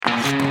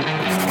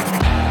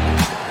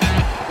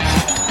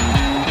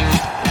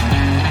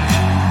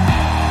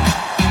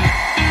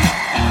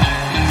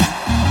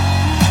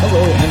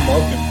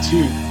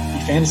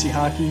Fantasy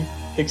Hockey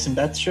Picks and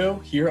Bets show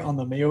here on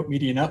the Mayo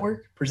Media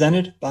Network,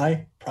 presented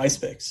by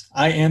PrizePicks.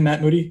 I am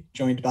Matt Moody,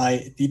 joined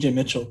by DJ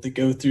Mitchell to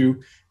go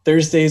through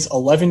Thursday's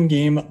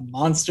 11-game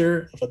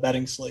monster of a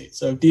betting slate.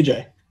 So,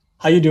 DJ,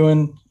 how you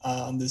doing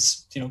on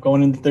this?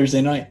 Going into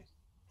Thursday night.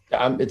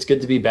 It's good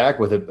to be back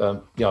with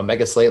a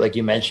mega slate like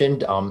you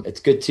mentioned.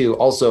 It's good to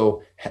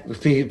also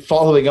be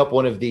following up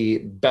one of the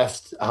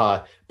best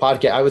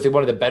podcast. I would say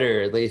one of the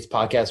better, at least,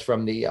 podcasts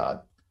from the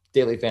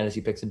Daily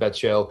Fantasy Picks and Bets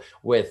show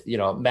with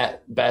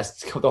Matt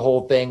Best, the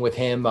whole thing with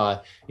him,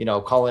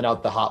 calling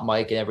out the hot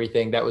mic and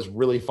everything. That was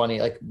really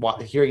funny. Like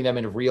hearing them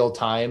in real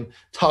time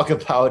talk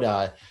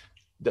about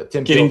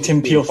Tim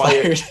Peel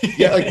fired.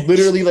 Yeah, like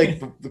literally,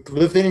 like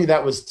the thing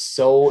that was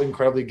so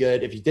incredibly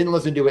good. If you didn't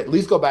listen to it, at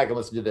least go back and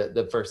listen to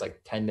the first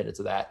 10 minutes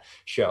of that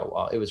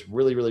show. It was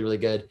really, really, really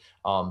good.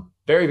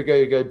 Very,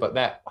 very good. But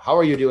Matt, how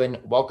are you doing?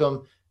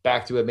 Welcome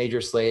back to a major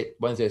slate.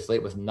 Wednesday's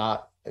slate was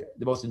not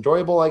the most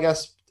enjoyable, I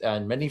guess,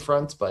 on many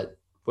fronts, but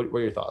what were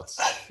your thoughts?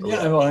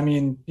 Yeah, well, I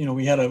mean,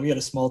 we had a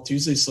small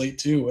Tuesday slate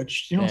too,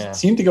 which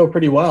seemed to go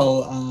pretty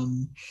well.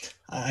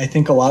 I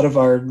think a lot of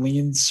our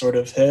leans sort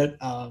of hit.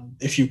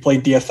 If you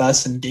played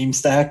DFS and game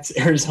stacked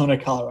Arizona,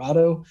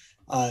 Colorado,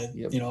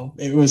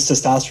 it was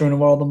testosterone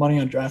of all the money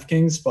on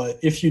DraftKings. But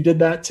if you did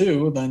that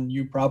too, then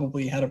you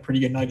probably had a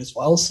pretty good night as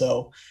well.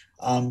 So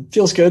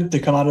feels good to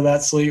come out of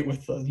that slate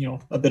with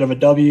a bit of a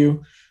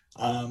W.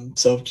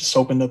 So just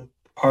hoping to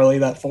parlay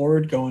that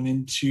forward going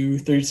into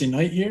Thursday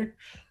night here.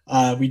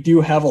 We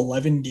do have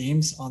 11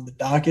 games on the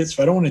docket,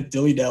 so I don't want to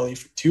dilly-dally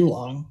for too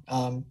long.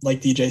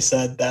 Like DJ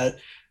said, that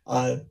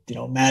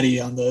Maddie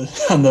on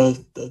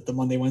the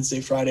Monday,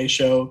 Wednesday, Friday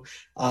show,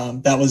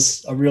 that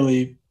was a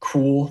really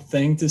cool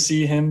thing to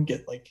see him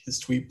get his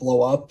tweet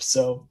blow up.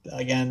 So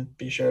again,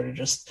 be sure to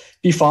just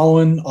be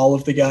following all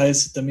of the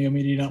guys at the Mayo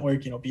Media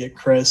Network, be it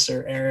Chris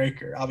or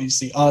Eric or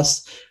obviously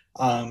us.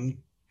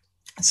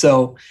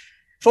 So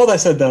with all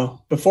that said,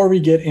 though, before we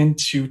get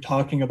into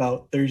talking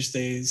about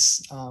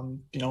Thursday's,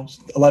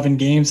 11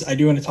 games, I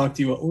do want to talk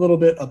to you a little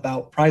bit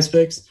about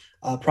PrizePicks.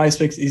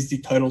 PrizePicks is the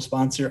title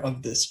sponsor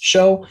of this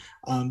show.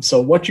 So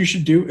what you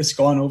should do is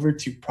go on over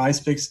to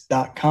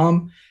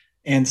prizepicks.com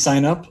and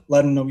sign up.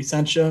 Let them know we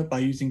sent you by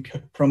using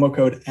promo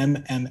code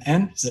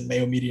MMN, is it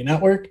Mayo Media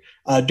Network.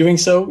 Doing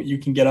so, you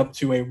can get up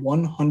to a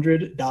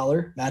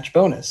 $100 match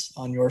bonus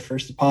on your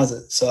first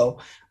deposit. So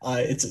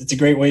it's a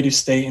great way to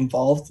stay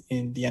involved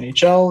in the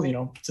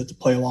NHL, to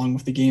play along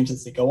with the games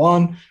as they go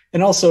on.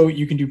 And also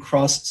you can do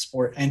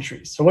cross-sport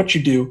entries. So what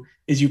you do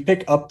is you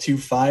pick up to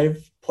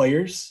 5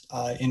 players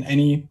in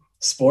any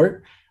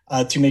sport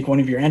to make one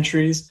of your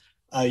entries.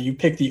 You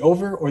pick the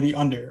over or the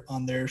under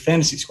on their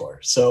fantasy score.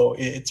 So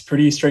it's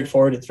pretty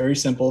straightforward. It's very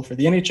simple. For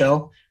the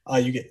NHL,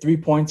 you get 3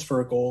 points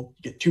for a goal,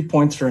 you get 2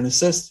 points for an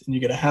assist, and you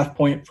get a half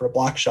point for a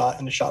block shot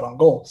and a shot on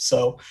goal.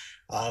 So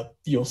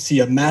you'll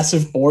see a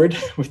massive board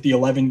with the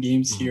 11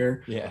 games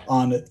here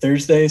on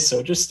Thursday.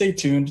 So just stay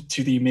tuned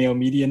to the Mayo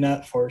Media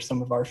Net for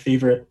some of our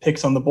favorite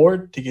picks on the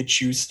board to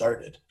get you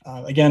started.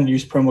 Again,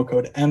 use promo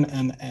code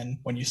MMN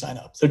when you sign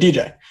up. So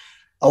DJ,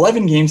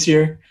 11 games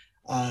here.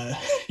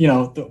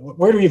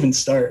 Where do we even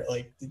start?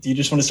 Do you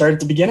just want to start at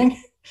the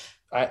beginning?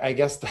 I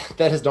guess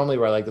that is normally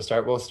where I like to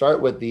start. We'll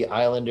start with the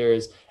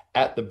Islanders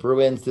at the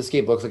Bruins. This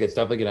game looks like it's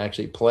definitely going to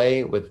actually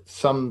play with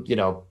some,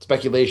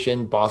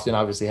 speculation. Boston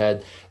obviously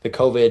had the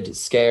COVID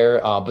scare,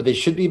 but they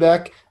should be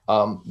back.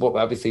 Well,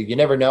 obviously you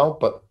never know,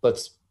 but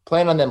let's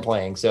plan on them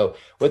playing. So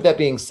with that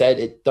being said,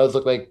 it does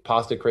look like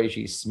Pasta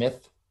Krejci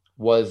Smith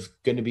was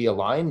going to be a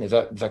line. Is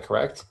that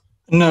correct?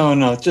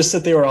 No, just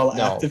that they were all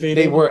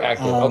activated. They were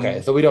active.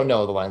 Okay, so we don't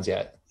know the lines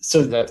yet.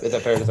 So is that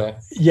fair to say?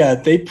 Yeah,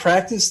 they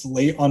practiced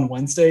late on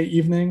Wednesday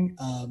evening.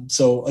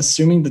 So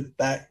assuming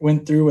that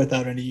went through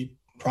without any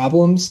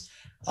problems,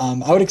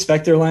 I would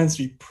expect their lines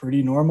to be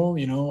pretty normal.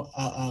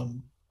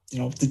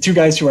 The 2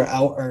 guys who are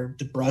out are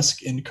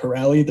DeBrusk and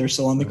Corelli. They're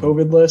still on the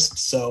COVID list.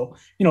 So,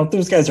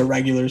 those guys are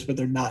regulars, but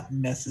they're not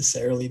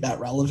necessarily that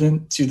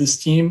relevant to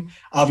this team.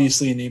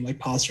 Obviously, a name like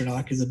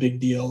Pastrnak is a big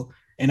deal.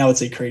 And I would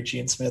say Krejci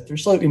and Smith are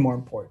slightly more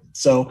important.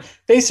 So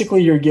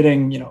basically you're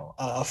getting,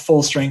 a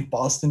full strength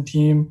Boston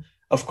team.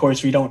 Of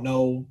course, we don't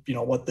know,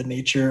 what the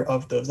nature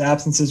of those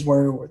absences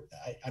were.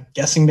 I'm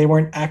guessing they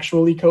weren't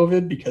actually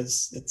COVID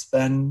because it's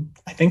been,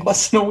 I think,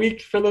 less than a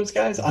week for those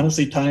guys.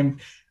 Honestly, time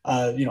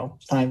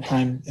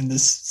in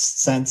this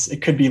sense,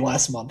 it could be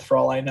last month for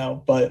all I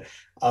know, but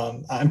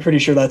I'm pretty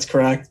sure that's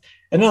correct.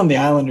 And then on the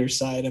Islanders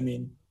side, I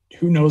mean,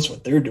 who knows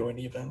what they're doing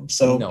even.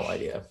 So no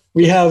idea.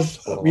 We have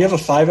a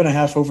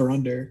 5.5 over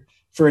under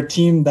for a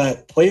team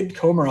that played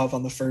Komarov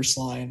on the first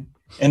line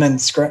and then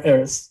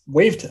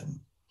waived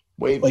him.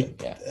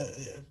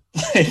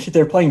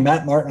 They're playing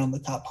Matt Martin on the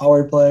top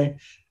power play.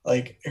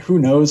 Who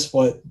knows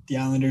what the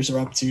Islanders are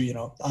up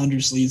to?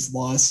 Anders Lee's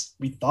loss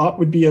we thought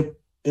would be a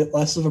bit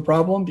less of a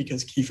problem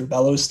because Kiefer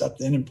Bellows stepped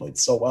in and played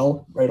so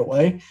well right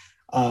away.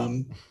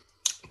 But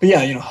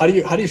yeah, how do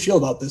you feel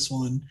about this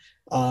one?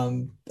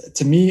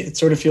 To me, it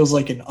sort of feels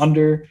like an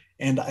under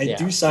And I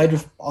do Yeah, side yeah.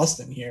 with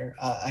Boston here.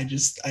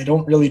 I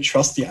don't really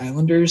trust the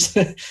Islanders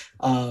to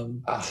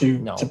No,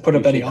 put you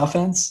up any should not.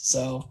 offense.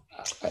 So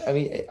I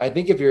mean, I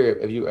think if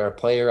you are a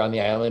player on the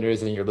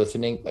Islanders and you're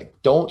listening, like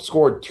don't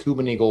score too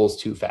many goals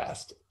too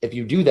fast. If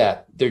you do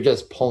that, they're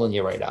just pulling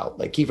you right out.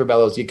 Like Kiefer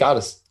Bellows, you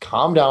got to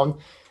calm down.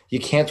 You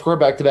can't score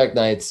back-to-back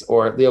nights,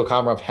 or Leo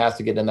Komarov has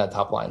to get in that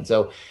top line.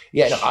 So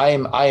yeah, no, I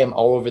am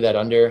all over that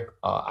under.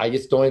 I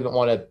just don't even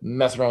want to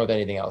mess around with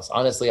anything else.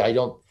 Honestly, I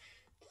don't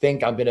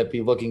think I'm going to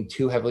be looking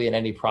too heavily at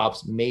any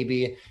props.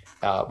 Maybe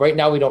right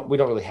now we don't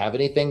really have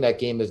anything. That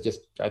game has just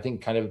I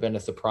think kind of been a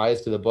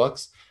surprise to the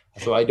books.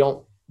 So I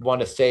don't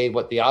want to say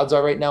what the odds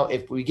are right now.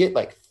 If we get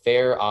like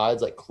fair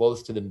odds, like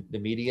close to the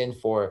median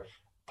for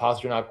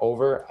Pastrnak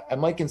over, I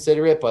might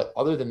consider it. But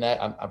other than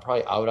that, I'm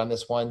probably out on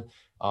this one.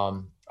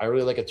 I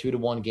really like a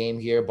 2-1 game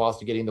here.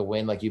 Boston getting the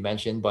win, like you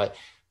mentioned, but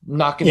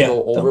not going to yeah,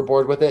 go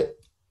overboard with it.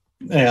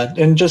 yeah,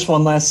 and just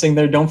one last thing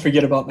there. Don't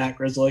forget about Matt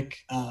Grzelcyk.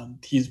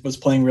 He was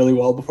playing really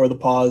well before the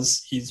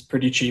pause. He's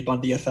pretty cheap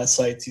on DFS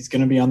sites. He's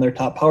going to be on their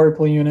top power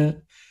play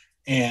unit,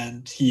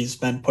 and he's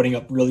been putting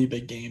up really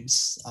big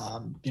games.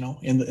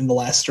 In the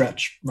last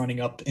stretch, running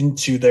up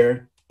into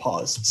their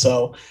pause.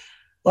 So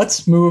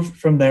let's move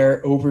from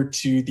there over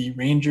to the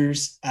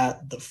Rangers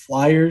at the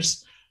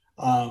Flyers.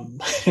 Um,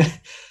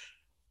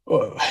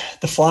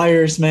 the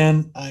Flyers,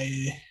 man,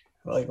 I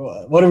like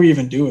what do we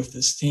even do with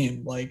this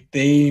team? Like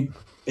they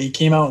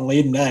came out and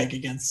laid an egg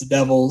against the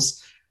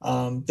Devils.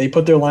 They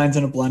put their lines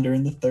in a blender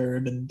in the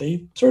third, and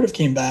they sort of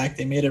came back.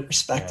 They made it Yeah.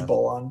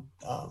 respectable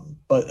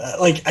but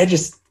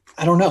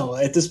I don't know.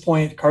 At this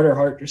point, Carter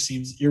Hart just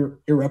seems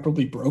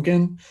irreparably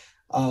broken.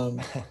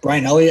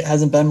 Brian Elliott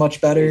hasn't been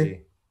much better.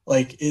 Crazy.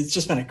 Like it's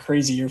just been a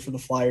crazy year for the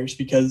Flyers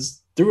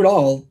because through it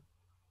all,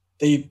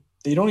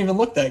 they don't even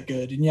look that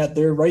good, and yet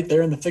they're right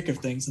there in the thick of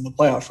things in the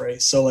playoff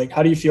race. So, like,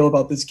 how do you feel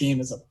about this game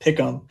as a pick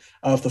 'em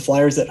of the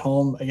Flyers at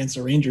home against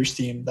a Rangers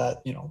team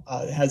that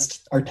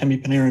has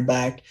Artemi Panarin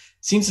back?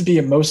 Seems to be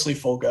a mostly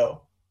full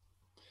go.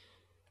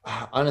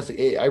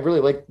 Honestly, I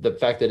really like the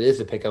fact that it is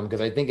a pick 'em because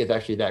I think it's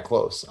actually that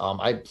close. I'm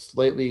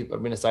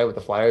going to side with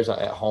the Flyers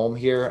at home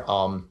here.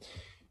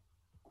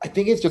 I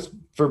think it's just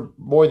for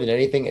more than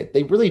anything,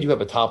 they really do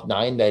have a top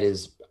nine that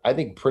is, I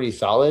think, pretty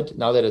solid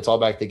now that it's all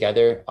back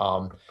together.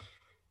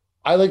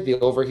 I like the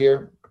over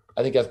here.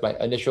 I think that's my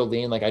initial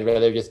lean. Like I'd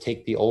rather just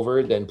take the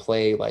over than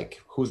play like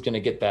who's going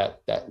to get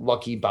that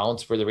lucky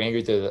bounce for the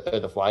Rangers or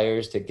the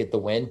Flyers to get the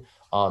win.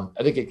 I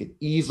think it could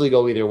easily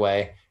go either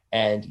way,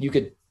 and you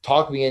could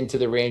talk me into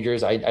the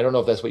Rangers. I don't know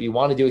if that's what you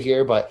want to do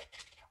here, but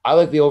I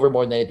like the over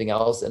more than anything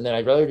else. And then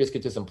I'd rather just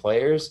get to some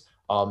players.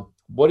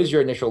 What is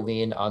your initial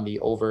lean on the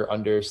over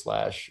under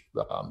slash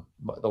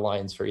the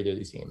lines for either of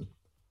these teams?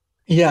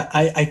 Yeah,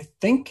 I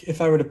think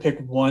if I were to pick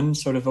one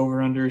sort of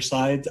over under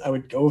side, I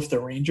would go with the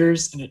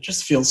Rangers. And it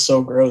just feels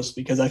so gross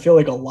because I feel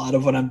like a lot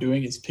of what I'm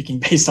doing is picking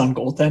based on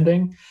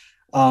goaltending.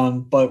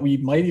 But we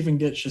might even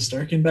get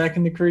Shesterkin back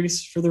in the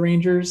crease for the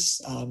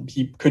Rangers.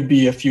 He could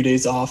be a few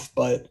days off,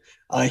 but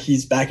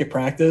he's back at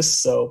practice.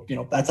 So,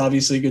 that's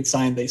obviously a good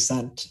sign. They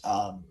sent,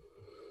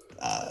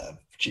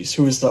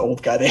 who was the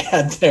old guy they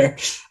had there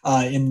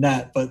in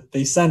net? But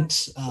they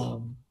sent,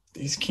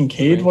 is The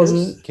Kincaid, was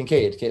Rangers? it? Yeah,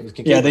 Kincaid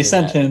they was in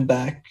sent that. him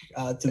back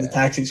to the Yeah.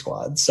 taxi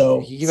squad.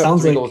 So He gave up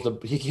sounds three goals like,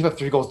 to he gave up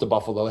 3 goals to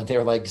Buffalo, and they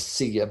were like,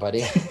 "See ya,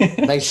 buddy.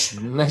 Nice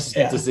to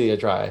yeah, see you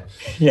try."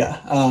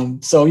 yeah.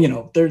 So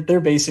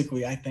they're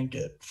basically I think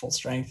at full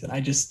strength, and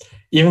I just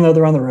even though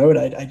they're on the road,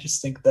 I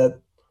just think that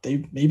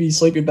they maybe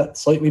slightly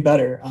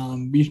better.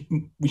 We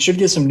should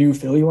get some new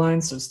Philly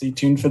lines, so stay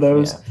tuned for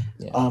those.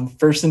 Yeah, yeah,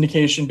 First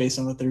indication based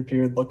on the third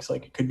period looks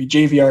like it could be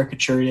JVR,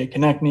 Couturier,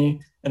 Konechny,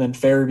 and then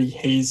Farabee,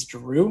 Hayes,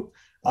 Giroux.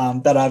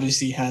 That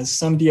obviously has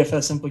some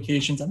DFS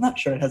implications. I'm not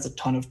sure it has a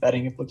ton of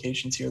betting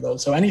implications here, though.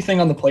 So, anything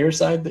on the player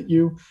side that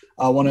you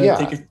want to yeah.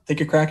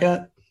 take a crack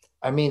at?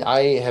 I mean,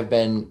 I have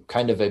been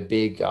kind of a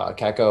big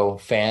Kako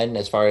fan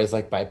as far as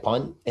like my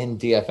punt in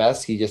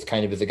DFS. He just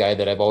kind of is a guy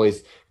that I've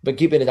always been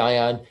keeping an eye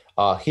on.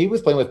 He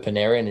was playing with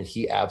Panarin and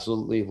he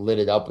absolutely lit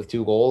it up with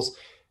 2 goals.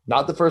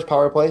 Not the first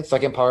power play,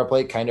 second power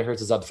play kind of hurts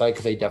his upside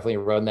because they definitely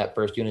run that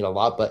first unit a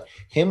lot. But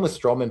him with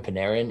Strom and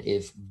Panarin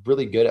is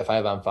really good at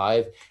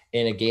 5-on-5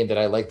 in a game that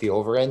I like the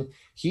over in.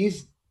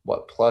 He's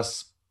what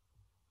plus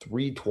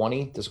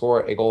 320 to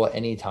score a goal at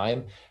any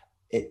time.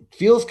 It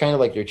feels kind of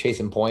like you're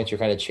chasing points. You're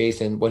kind of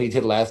chasing what he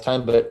did last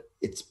time, but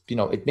it's,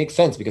 it makes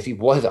sense because he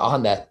was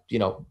on that,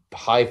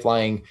 high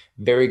flying,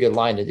 very good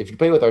line. If you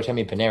play with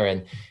Artemi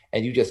Panarin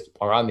and you just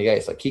are on the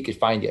ice, like he could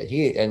find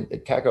you. And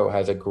Kako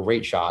has a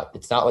great shot.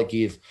 It's not like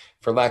he's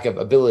for lack of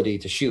ability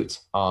to shoot.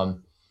 So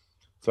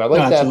I No,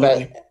 like that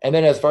absolutely. bet. And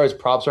then as far as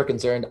props are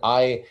concerned,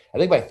 I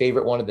think my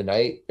favorite one of the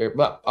night, or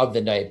not of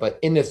the night, but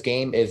in this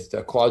game is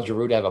the Claude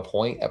Giroux to have a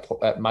point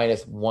at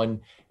minus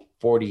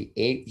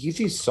 148. He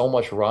sees so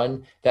much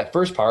run. That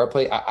first power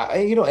play,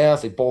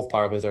 honestly, both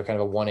power plays are kind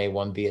of a 1A,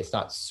 1B. It's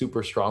not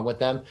super strong with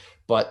them,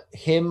 but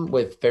him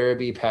with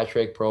Farabee,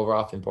 Patrick,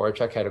 Provorov, and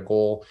Voracek had a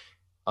goal.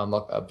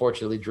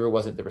 Unfortunately, Drew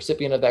wasn't the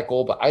recipient of that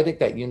goal, but I think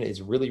that unit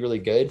is really, really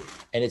good.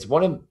 And it's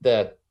one of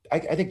the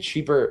I think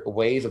cheaper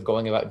ways of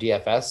going about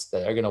DFS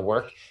that are going to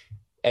work.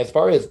 As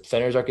far as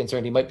centers are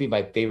concerned, he might be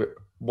my favorite,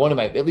 one of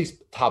my at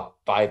least top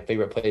 5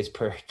 favorite plays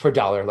per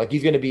dollar. Like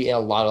he's going to be in a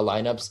lot of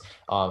lineups.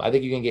 I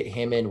think you can get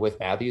him in with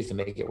Matthews to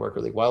make it work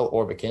really well,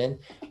 or McKinnon.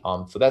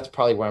 So that's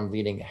probably where I'm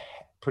leaning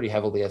pretty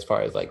heavily as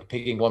far as like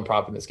picking one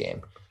prop in this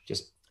game,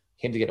 just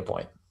him to get a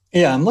point.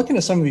 Yeah, I'm looking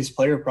at some of these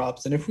player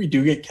props, and if we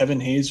do get Kevin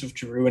Hayes with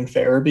Giroux and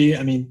Farabee,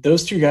 I mean,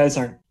 those two guys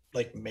aren't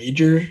like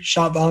major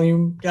shot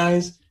volume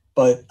guys,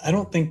 but I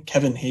don't think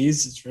Kevin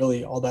Hayes is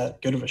really all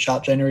that good of a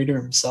shot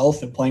generator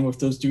himself. And playing with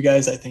those two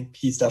guys, I think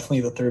he's definitely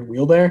the third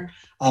wheel there.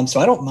 So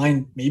I don't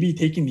mind maybe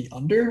taking the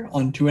under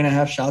on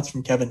 2.5 shots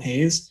from Kevin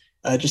Hayes.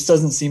 It just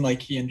doesn't seem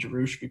like he and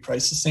Giroux should be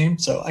priced the same.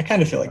 So I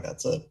kind of feel like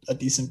that's a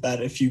decent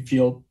bet if you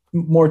feel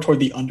more toward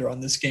the under on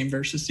this game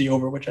versus the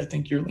over, which I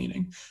think you're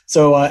leaning.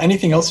 So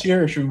anything else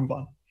here, or should we move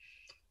on?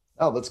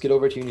 Oh, let's get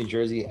over to New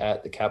Jersey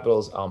at the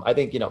Capitals. I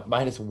think,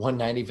 minus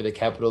 190 for the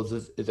Capitals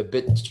is a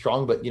bit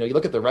strong, but, you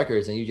look at the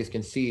records and you just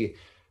can see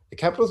the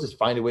Capitals just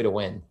find a way to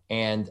win.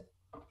 And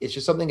it's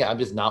just something that I'm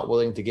just not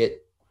willing to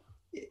get.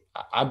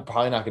 I'm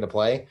probably not going to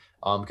play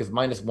because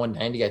minus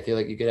 190, I feel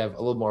like you could have a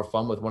little more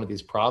fun with one of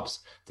these props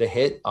to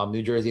hit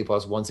New Jersey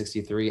plus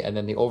 163 and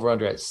then the over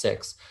under at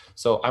 6.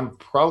 So I'm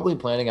probably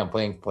planning on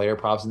playing player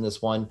props in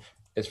this one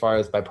as far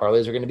as my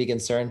parlays are going to be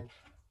concerned.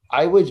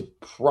 I would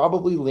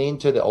probably lean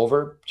to the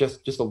over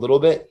just a little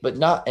bit, but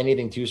not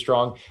anything too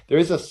strong. There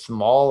is a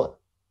small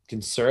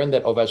concern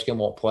that Ovechkin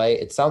won't play.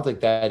 It sounds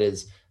like that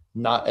is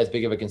not as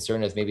big of a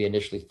concern as maybe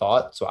initially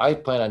thought. So I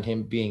plan on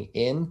him being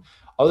in.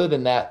 Other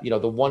than that,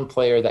 the one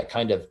player that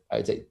kind of,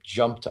 I'd say,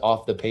 jumped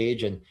off the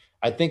page and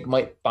I think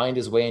might find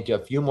his way into a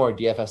few more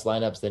DFS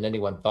lineups than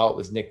anyone thought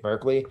was Nick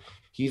Merkley.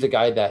 He's a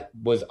guy that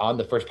was on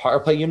the first power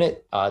play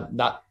unit,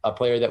 not a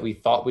player that we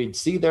thought we'd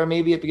see there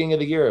maybe at the beginning of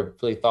the year or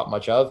really thought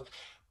much of.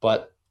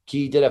 But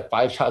he did have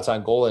 5 shots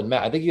on goal. And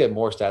Matt, I think you had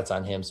more stats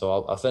on him.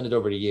 So I'll send it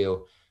over to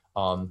you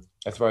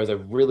as far as a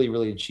really,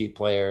 really cheap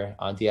player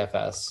on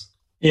DFS.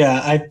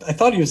 Yeah, I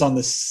thought he was on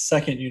the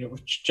second unit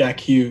with Jack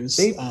Hughes.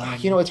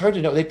 It's hard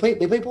to know. They play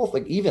both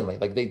like evenly.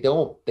 Like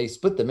they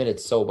split the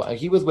minutes so much.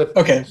 He was with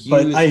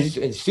Hughes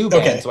and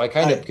Subban, so I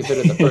kind of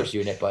consider the first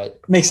unit,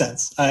 but makes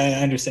sense. I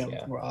understand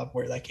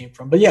where that came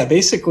from. But yeah,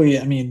 basically,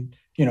 I mean,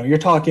 you're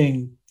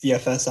talking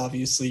DFS,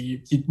 obviously.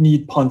 You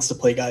need punts to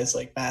play guys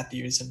like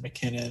Matthews and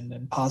McKinnon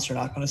and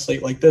Pastrnak on a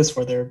slate like this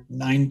where they're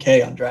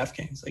 $9K on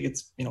DraftKings. Like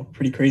it's,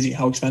 pretty crazy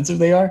how expensive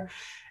they are.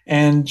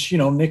 And,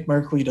 Nick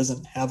Merkley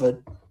doesn't have a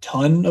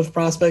ton of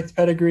prospect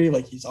pedigree.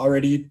 Like he's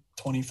already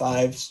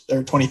 25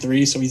 or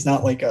 23, so he's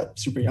not like a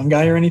super young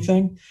guy or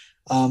anything.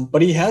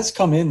 But he has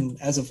come in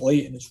as of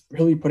late and is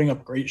really putting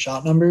up great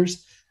shot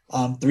numbers.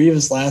 3 of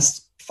his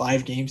last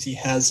 5 games, he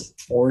has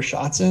 4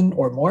 shots in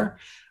or more.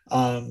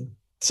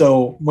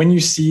 So when you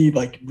see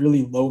like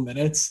really low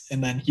minutes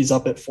and then he's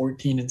up at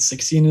 14 and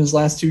 16 in his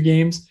last 2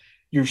 games,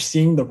 you're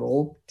seeing the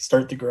role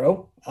start to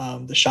grow.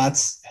 The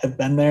shots have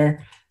been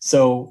there.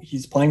 So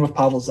he's playing with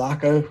Pavel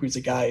Zacha, who's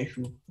a guy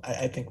who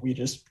I think we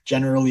just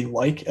generally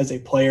like as a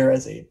player,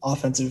 as a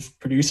offensive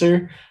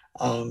producer.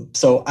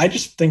 So I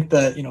just think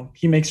that,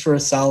 he makes for a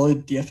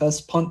solid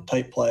DFS punt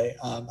type play.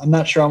 I'm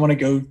not sure I want to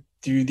go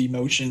through the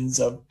motions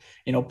of,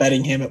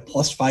 betting him at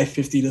plus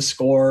 550 to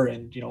score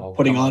and,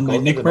 putting on my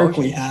Nick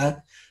Merkley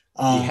hat.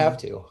 You have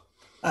to.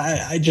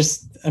 I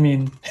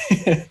mean,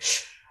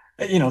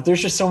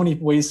 there's just so many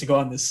ways to go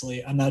on this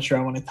slate. I'm not sure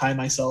I want to tie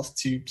myself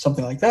to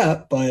something like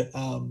that, but,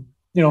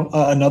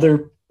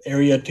 another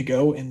area to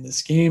go in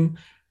this game,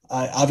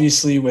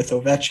 obviously with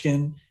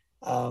Ovechkin,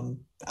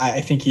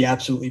 I think he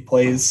absolutely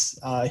plays.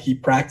 He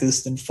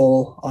practiced in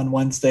full on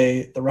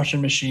Wednesday. The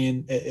Russian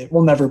machine, it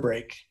will never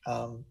break.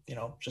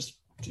 Just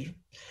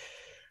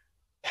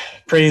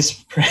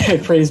praise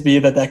be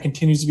that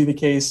continues to be the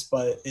case,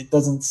 but it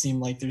doesn't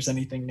seem like there's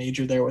anything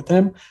major there with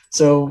him.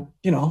 So,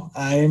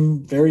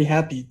 I'm very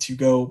happy to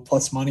go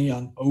plus money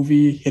on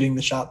Ovi hitting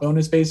the shot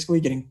bonus, basically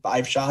getting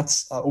 5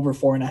 shots over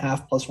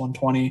 4.5 plus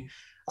 120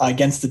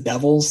 against the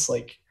Devils.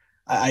 Like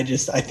I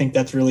think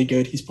that's really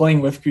good. He's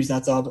playing with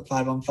Kuznetsov at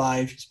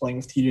 5-on-5. He's playing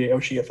with TJ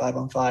Oshie at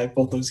 5-on-5.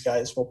 Both those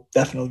guys will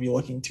definitely be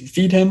looking to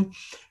feed him.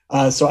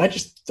 So I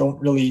just don't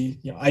really,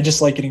 I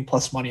just like getting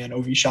plus money on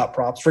OV shot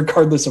props,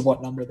 regardless of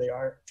what number they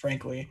are,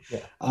 frankly,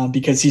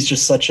 because he's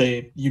just such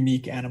a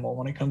unique animal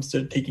when it comes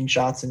to taking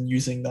shots and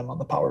using them on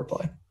the power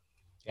play.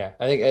 Yeah,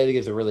 I think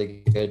it's a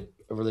really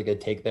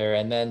good take there.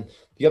 And then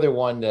the other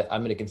one that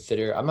I'm going to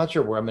consider, I'm not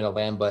sure where I'm going to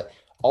land, but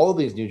all of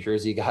these New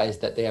Jersey guys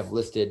that they have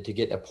listed to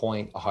get a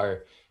point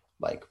are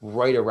like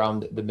right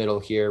around the middle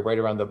here, right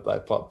around the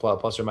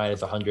plus or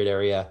minus 100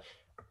 area.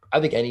 I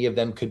think any of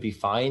them could be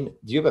fine.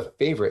 Do you have a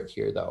favorite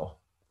here, though?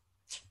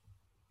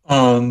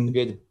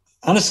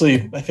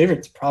 Honestly, my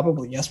favorite's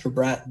probably Jesper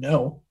Bratt.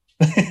 No,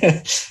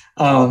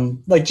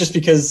 just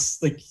because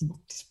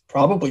he's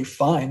probably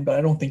fine, but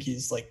I don't think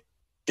he's like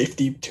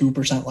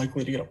 52%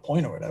 likely to get a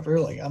point or whatever.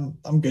 Like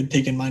I'm good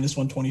taking minus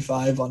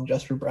 125 on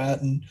Jesper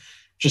Bratt and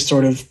just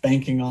sort of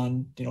banking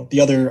on the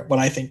other what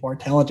I think more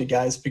talented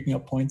guys picking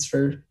up points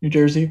for New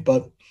Jersey,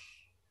 but.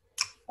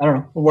 I don't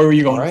know. Where were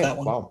you All going with right. that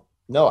one? Wow.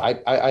 No, I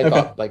Okay.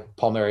 thought like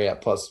Palmieri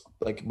at plus,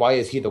 like, why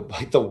is he the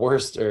like the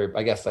worst, or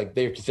I guess like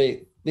they're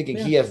say thinking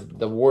Yeah. he has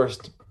the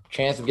worst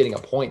chance of getting a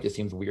point just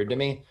seems weird to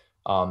me.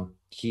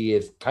 He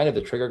is kind of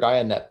the trigger guy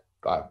in that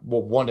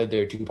well, one of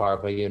their two power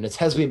play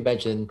units, as we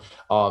mentioned.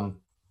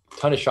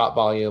 Ton of shot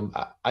volume.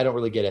 I don't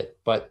really get it,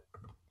 but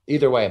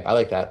either way, I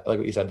like that. I like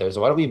what you said there.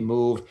 So why don't we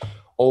move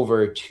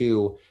over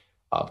to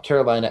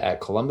Carolina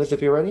at Columbus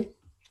if you're ready?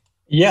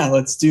 Yeah,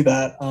 let's do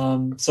that.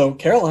 So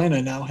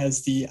Carolina now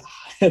has the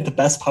the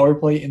best power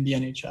play in the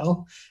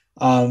NHL.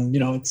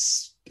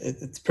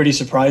 It's pretty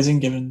surprising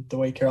given the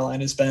way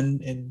Carolina's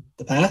been in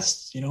the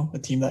past. You know, a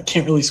team that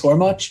can't really score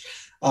much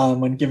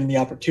when given the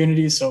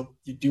opportunity. So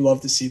you do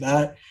love to see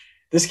that.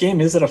 This game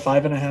is at a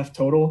 5.5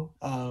 total.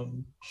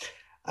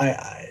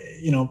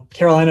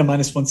 Carolina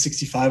minus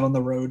 165 on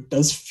the road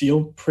does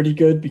feel pretty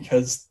good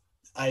because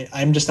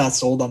I'm just not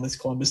sold on this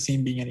Columbus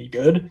team being any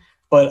good.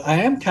 But I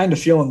am kind of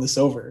feeling this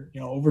over,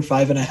 over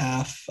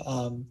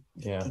 5.5.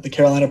 Yeah. The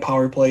Carolina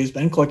power play has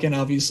been clicking,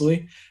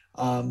 obviously.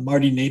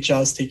 Marty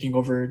Necas taking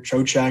over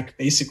Trocheck,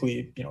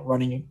 basically,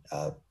 running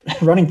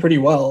running pretty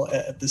well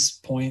at this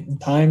point in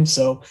time.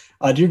 So,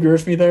 do you agree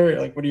with me there?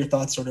 Like, what are your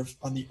thoughts, sort of,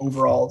 on the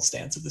overall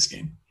stance of this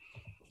game?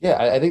 Yeah,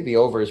 I think the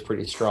over is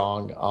pretty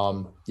strong.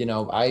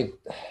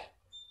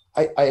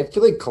 I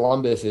feel like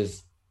Columbus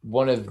is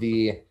one of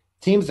the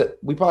teams that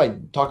we probably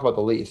talk about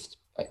the least.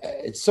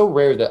 It's so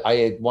rare that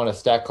I want to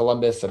stack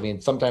Columbus. I mean,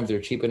 sometimes they're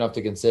cheap enough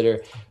to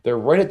consider. They're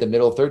right at the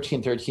middle,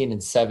 13, 13,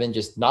 and 7,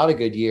 just not a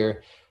good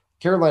year.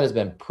 Carolina's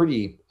been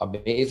pretty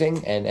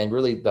amazing and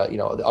really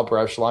the upper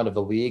echelon of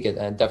the league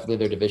and definitely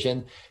their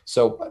division.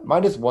 So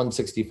minus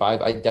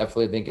 165, I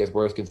definitely think is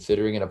worth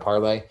considering in a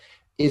parlay.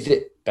 Is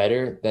it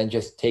better than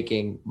just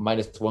taking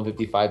minus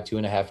 155,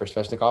 2.5 for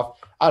Svechnikov?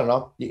 I don't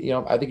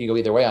know. I think you go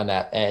either way on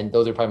that. And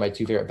those are probably my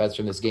two favorite bets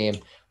from this game.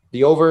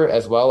 The over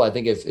as well, I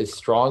think is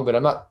strong, but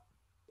I'm not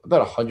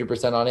about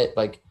 100% on it.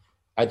 Like,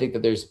 I think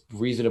that there's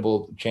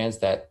reasonable chance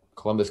that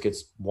Columbus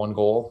gets one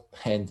goal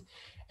and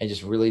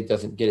just really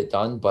doesn't get it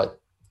done. But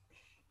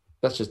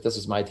this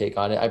is my take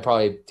on it. I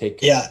probably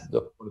take Yeah.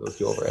 one of those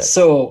two over it.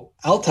 So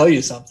I'll tell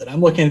you something.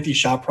 I'm looking at these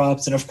shot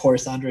props, and of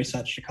course, Andrei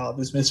Svechnikov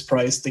is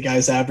mispriced. The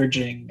guy's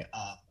averaging,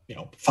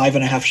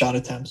 5.5 shot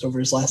attempts over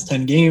his last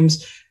 10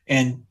 games,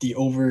 and the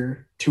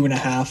over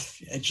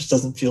 2.5, it just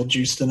doesn't feel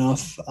juiced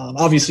enough.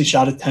 Obviously,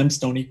 shot attempts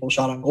don't equal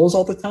shot on goals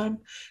all the time,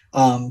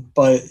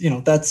 but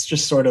that's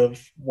just sort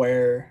of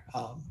where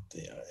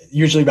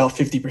usually about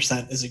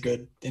 50% is a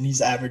good, and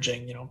he's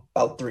averaging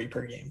about 3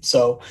 per game.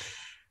 So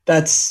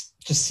that's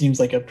just seems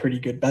like a pretty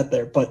good bet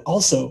there. But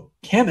also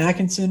Cam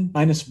Atkinson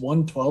minus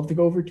 112 to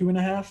go over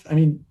 2.5. I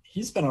mean,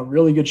 he's been a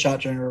really good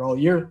shot generator all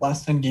year.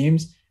 Last 10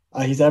 games,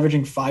 he's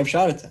averaging 5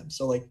 shot attempts.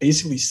 So like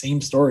basically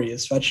same story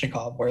as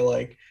Svechnikov, where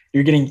like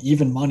you're getting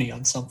even money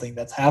on something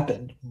that's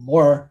happened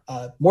more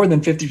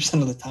than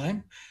 50% of the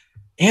time.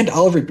 And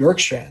Oliver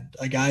Bjorkstrand,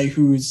 a guy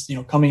who's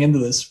coming into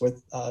this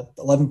with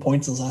 11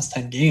 points in his last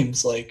 10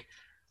 games, like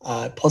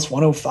plus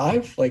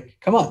 105. Like,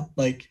 come on,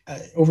 like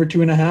over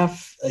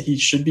 2.5. He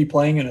should be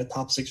playing in a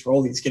top 6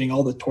 role. He's getting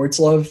all the torts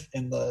love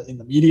in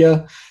the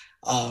media.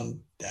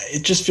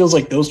 It just feels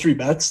like those 3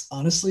 bets,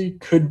 honestly,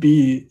 could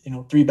be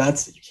 3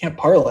 bets that you can't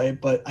parlay.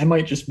 But I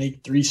might just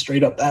make 3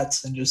 straight up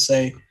bets and just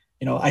say,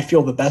 I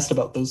feel the best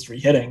about those 3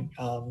 hitting.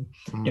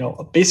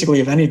 Basically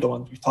of any of the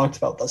ones we've talked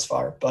about thus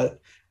far. But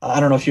I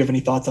don't know if you have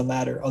any thoughts on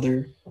that or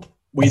other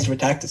ways to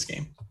attack this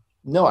game.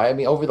 No, I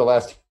mean, over the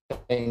last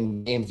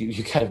 10 games,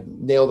 you kind of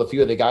nailed a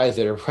few of the guys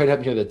that are right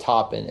up near the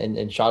top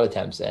in shot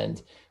attempts. And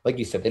like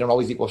you said, they don't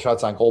always equal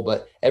shots on goal,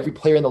 but every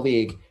player in the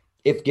league,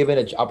 if given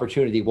an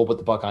opportunity, will put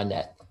the puck on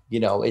net.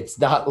 It's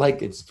not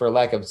like it's for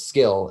lack of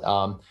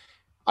skill.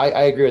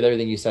 I agree with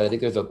everything you said. I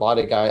think there's a lot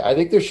of guys. I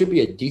think there should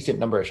be a decent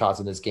number of shots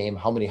in this game.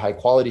 How many high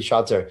quality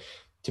shots are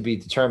to be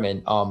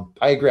determined?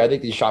 I agree. I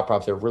think these shot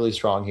props are really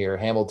strong here.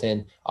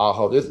 Hamilton,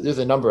 Aho, there's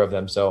a number of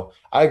them. So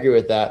I agree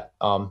with that.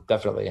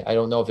 Definitely. I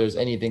don't know if there's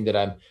anything that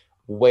I'm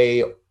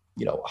way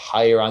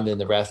higher on than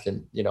the rest,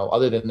 and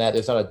other than that,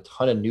 there's not a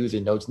ton of news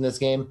and notes in this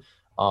game.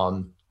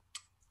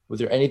 Was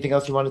there anything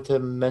else you wanted to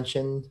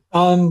mention?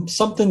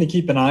 Something to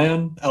keep an eye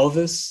on.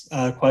 Elvis,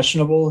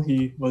 questionable.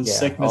 He was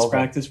sick, missed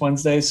practice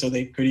Wednesday, so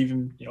they could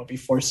even be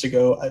forced to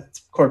go at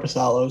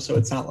Korpisalo. So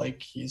it's not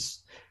like he's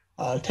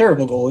a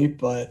terrible goalie,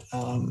 but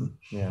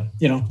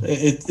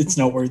it's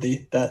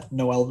noteworthy that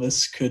no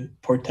Elvis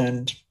could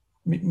portend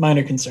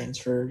minor concerns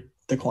for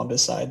the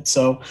Columbus side.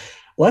 So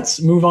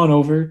let's move on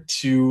over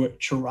to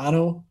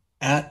Toronto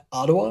at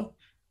Ottawa.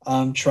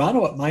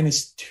 Toronto at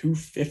minus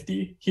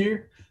 250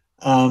 here.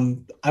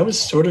 I was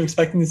sort of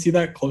expecting to see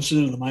that closer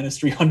to the minus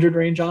 300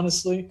 range,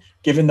 honestly,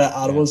 given that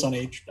Ottawa's on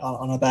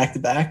a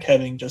back-to-back,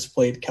 having just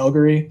played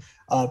Calgary.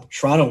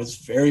 Toronto was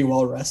very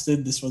well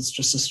rested. This was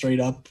just a straight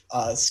up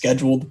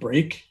scheduled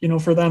break,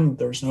 for them.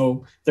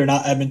 They're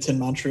not Edmonton,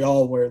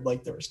 Montreal, where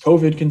like there was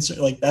COVID concern.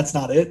 Like that's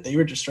not it. They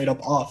were just straight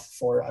up off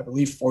for, I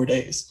believe, 4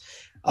 days.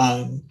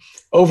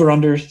 Over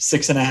under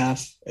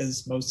 6.5,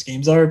 as most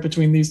games are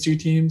between these two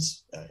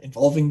teams,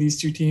 involving these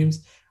two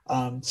teams.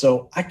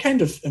 So I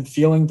kind of am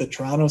feeling the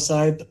Toronto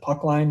side, the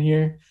puck line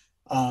here.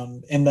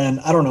 And then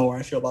I don't know where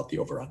I feel about the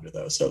over under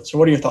though. So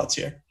what are your thoughts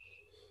here?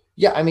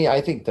 Yeah, I mean,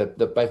 I think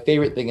that my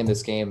favorite thing in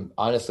this game,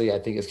 honestly, I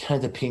think is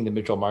kind of being the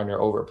Mitchell Marner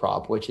over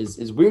prop, which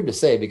is weird to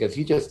say because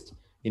he just,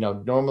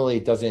 normally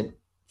doesn't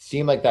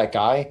seem like that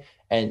guy.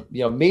 And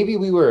maybe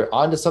we were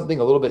onto something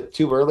a little bit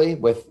too early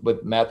with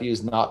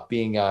Matthews not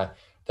being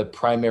the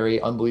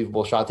primary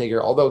unbelievable shot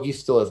taker, although he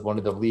still is one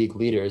of the league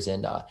leaders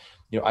in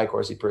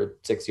Corsi per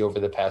 60 over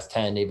the past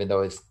 10, even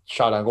though his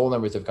shot on goal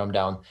numbers have come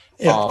down.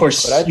 Yeah, of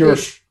course. But I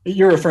think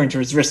you're referring to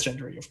his wrist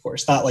injury, of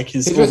course, not like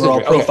his wrist overall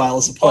injury. Okay. profile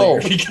as a player,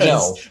 Oh,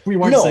 because no. we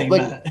weren't No, saying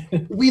like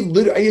that. we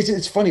literally,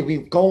 it's funny. We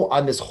go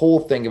on this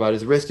whole thing about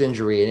his wrist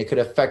injury and it could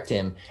affect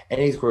him.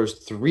 And he scores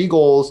 3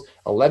 goals,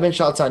 11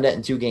 shots on net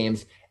in 2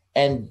 games,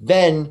 and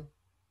then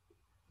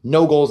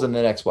no goals in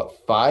the next,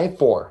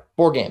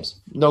 four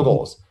games, no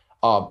goals.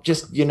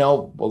 Just, a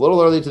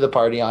little early to the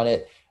party on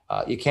it.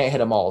 You can't hit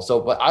them all. So,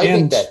 but I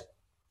think that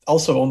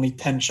also only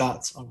 10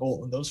 shots on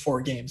goal in those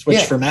 4 games,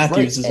 which for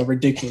Matthews is a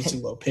ridiculously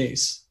low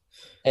pace.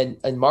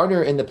 And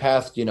Marner in the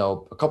past,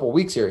 a couple of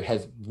weeks here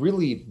has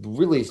really,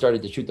 really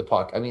started to shoot the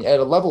puck. I mean, at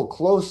a level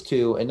close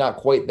to and not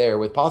quite there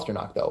with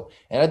Pastrnak, though.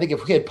 And I think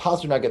if we had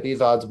Pastrnak at these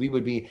odds, we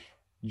would be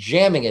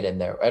jamming it in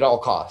there at all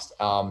costs.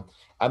 I'm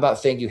not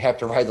saying you have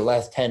to ride the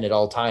last 10 at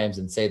all times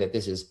and say that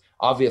this is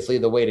obviously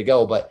the way to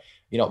go. But,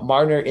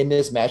 Marner in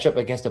this matchup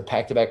against a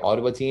back-to-back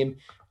Ottawa team,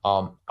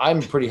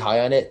 I'm pretty high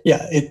on it.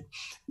 Yeah,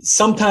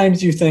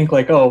 sometimes you think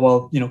like, oh,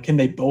 well, can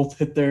they both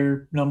hit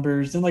their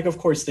numbers? And like, of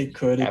course they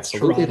could. It's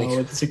Absolutely.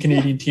 Toronto, it's a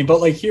Canadian team.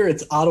 But like here,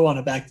 it's Ottawa on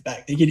a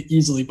back-to-back. They could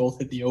easily both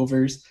hit the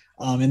overs.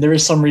 And there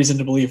is some reason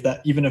to believe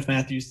that even if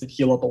Matthews did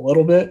heal up a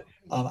little bit,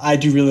 I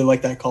do really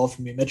like that call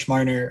from me. Mitch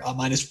Marner,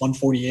 minus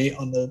 148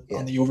 on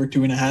the over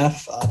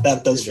 2.5.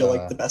 That does feel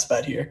like the best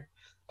bet here.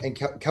 And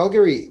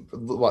Calgary,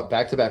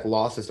 back-to-back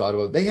losses to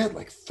Ottawa, they had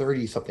like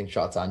 30-something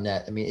shots on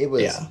net. I mean, it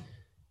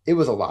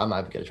was a lot. I'm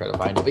not going to try to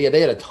find it, but yeah, they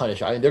had a ton of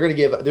shots. I mean,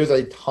 there's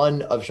a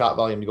ton of shot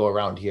volume to go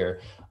around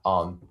here.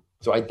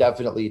 So I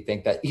definitely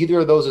think that either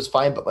of those is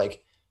fine, but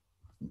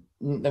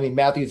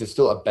Matthews is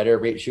still a better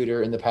rate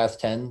shooter in the past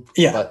 10,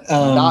 but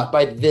not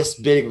by this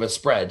big of a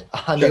spread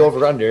on the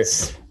over-under.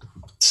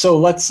 So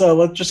let's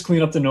just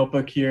clean up the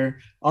notebook here.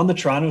 On the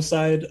Toronto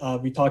side,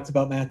 we talked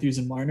about Matthews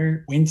and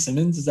Marner. Wayne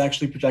Simmons is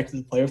actually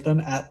projected to play with them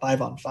at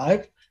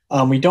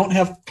 5-on-5. We don't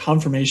have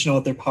confirmation on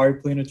what their power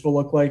play units will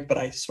look like, but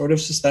I sort of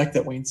suspect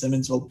that Wayne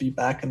Simmons will be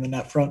back in the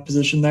net front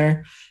position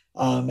there,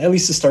 at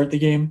least to start the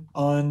game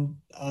on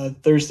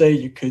Thursday.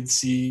 You could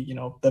see,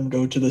 them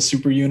go to the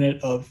super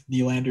unit of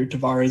Nylander,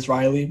 Tavares,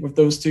 Riley with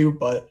those two.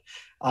 But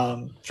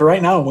for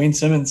right now, Wayne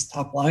Simmons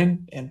top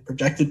line and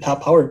projected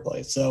top power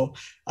play. So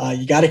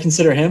you got to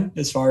consider him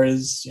as far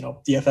as,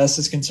 DFS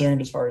is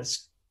concerned, as far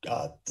as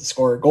the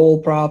scorer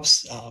goal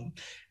props.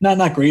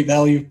 Not great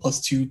value,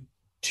 plus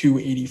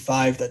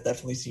 285. That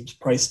definitely seems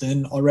priced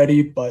in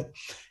already, but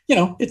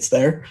it's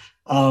there.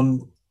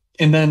 And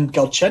then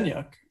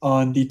Galchenyuk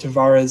on the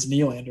Tavares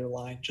Nylander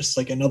line, just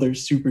like another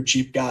super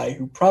cheap guy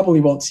who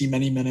probably won't see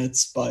many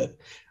minutes, but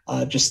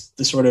just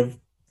the sort of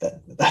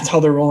that's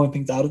how they're rolling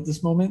things out at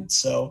this moment.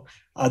 So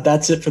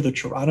that's it for the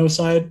Toronto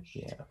side.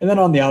 Yeah. And then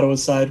on the Ottawa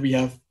side, we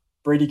have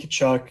Brady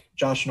Tkachuk,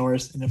 Josh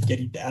Norris, and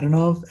Evgeny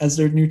Dadonov as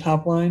their new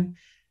top line.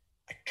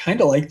 I kind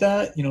of like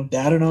that.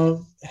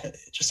 Dadonov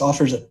just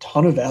offers a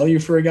ton of value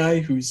for a guy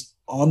who's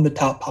on the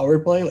top power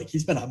play. Like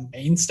he's been a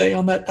mainstay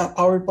on that top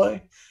power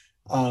play.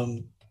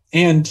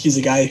 And he's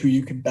a guy who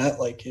you can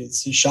bet like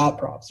his shot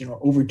props,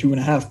 over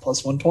 2.5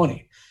 plus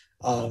 120.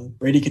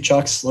 Brady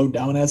Tkachuk slowed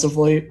down as of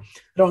late.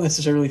 I don't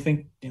necessarily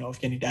think,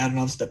 Evgeny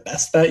Dadonov's the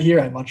best bet here.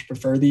 I much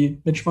prefer the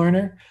Mitch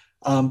Marner.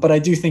 But I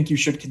do think you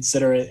should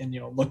consider it and,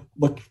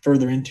 look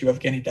further into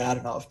Evgeny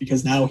Dadonov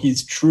because now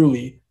he's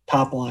truly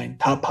top line,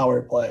 top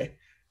power play.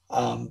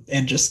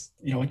 And just,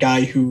 a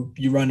guy who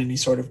you run any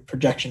sort of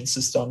projection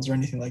systems or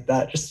anything like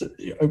that, just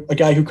a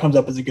guy who comes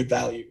up as a good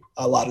value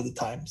a lot of the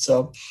time.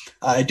 So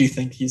I do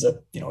think he's a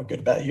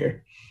good bet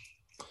here.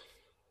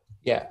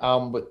 Yeah,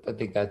 but I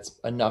think that's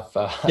enough.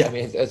 I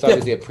mean, it's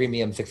obviously a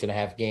premium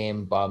 6.5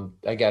 game.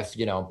 I guess,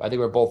 I think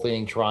we're both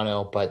leaning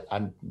Toronto, but I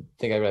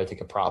think I'd rather take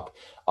a prop.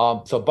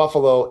 So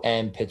Buffalo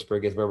and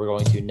Pittsburgh is where we're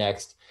going to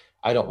next.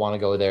 I don't want to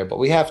go there, but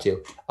we have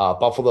to.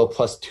 Buffalo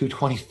plus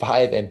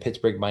 225 and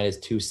Pittsburgh minus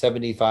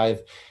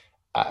 275.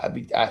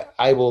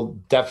 I will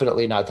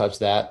definitely not touch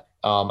that.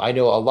 I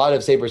know a lot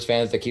of Sabres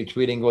fans that keep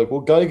tweeting like,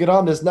 "Well, gotta get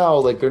on this now.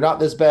 Like they're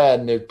not this bad."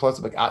 And they're plus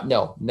like,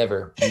 no,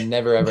 never,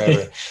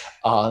 ever.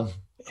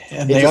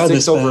 And they are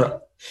this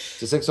over.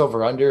 It's a 6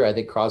 over under. I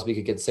think Crosby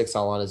could get 6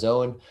 all on his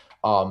own.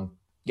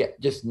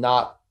 Just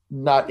not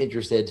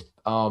interested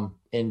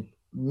in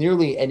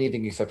nearly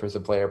anything except for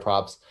some player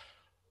props.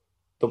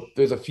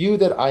 There's a few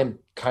that I'm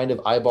kind of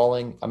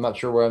eyeballing. I'm not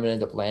sure where I'm going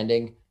to end up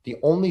landing. The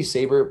only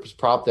Sabres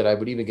prop that I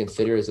would even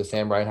consider is the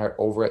Sam Reinhart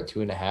over at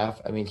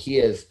 2.5. I mean, he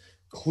is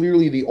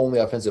clearly the only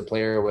offensive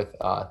player with,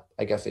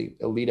 I guess, a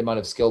elite amount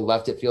of skill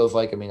left, it feels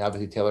like. I mean,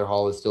 obviously Taylor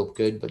Hall is still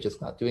good, but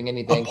just not doing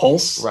anything. A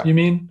pulse, right. You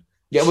mean?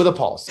 Yeah, with a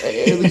pulse. At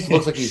least it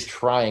looks like he's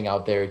trying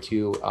out there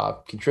to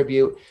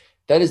contribute.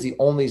 That is the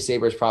only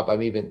Sabres prop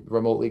I'm even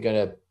remotely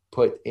going to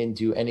put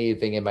into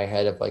anything in my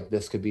head of like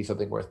this could be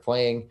something worth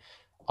playing.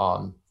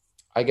 Um,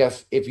 I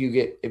guess if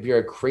you're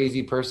a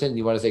crazy person,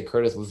 you want to say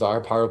Curtis Lazar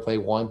power play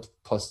 1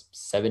 plus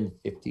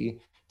 750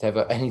 to have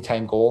an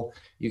anytime goal,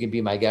 you can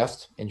be my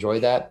guest. Enjoy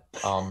that.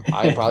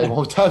 I probably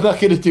won't. I'm not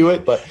going to do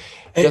it, but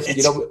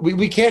just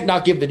we can't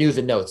not give the news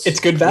and notes. It's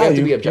good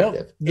value. We have to value. be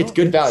objective. No, it's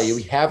good value.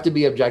 We have to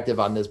be objective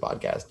on this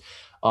podcast.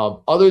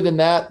 Other than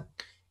that,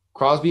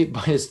 Crosby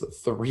minus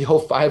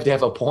 305 to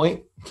have a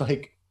point.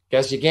 Like,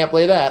 guess you can't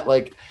play that.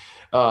 Like,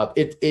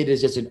 it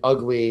is just an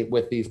ugly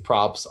with these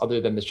props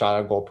other than the shot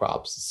on goal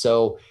props.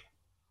 So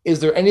is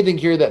there anything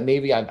here that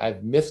maybe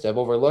I've missed, I've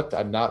overlooked,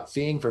 I'm not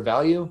seeing for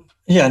value?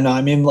 Yeah, no,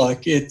 I mean,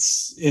 look,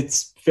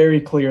 it's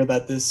very clear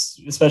that this,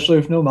 especially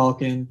with no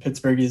Malkin,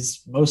 Pittsburgh is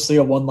mostly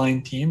a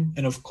one-line team.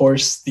 And of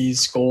course,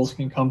 these goals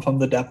can come from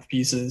the depth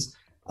pieces.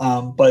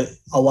 But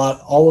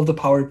all of the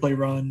power play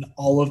run,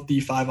 all of the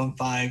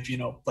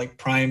 5-on-5, like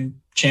prime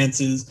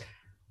chances,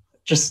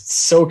 just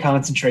so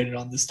concentrated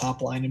on this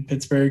top line in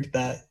Pittsburgh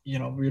that,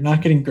 we're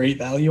not getting great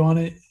value on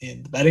it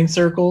in the betting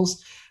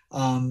circles.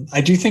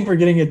 I do think we're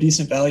getting a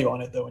decent value on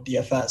it though in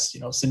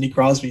DFS. Sidney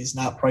Crosby is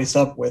not priced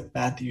up with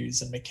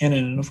Matthews and McKinnon.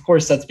 And of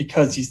course that's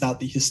because he's not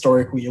the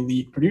historically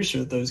elite producer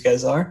that those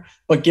guys are,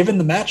 but given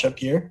the matchup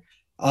here,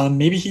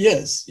 maybe he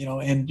is,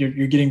 and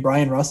you're getting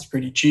Brian Rust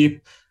pretty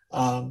cheap.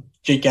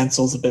 Jake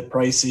Gensel's a bit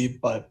pricey,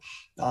 but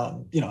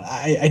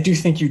I do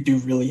think you do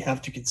really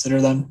have to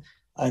consider them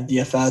in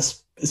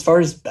DFS. As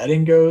far as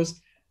betting goes,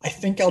 I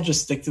think I'll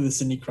just stick to the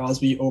Sidney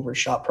Crosby over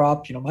shot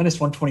prop. Minus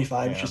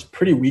 125 is just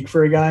pretty weak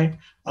for a guy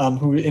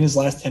who in his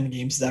last 10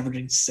 games is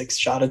averaging 6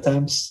 shot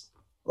attempts.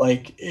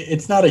 Like,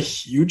 it's not a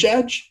huge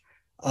edge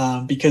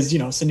because,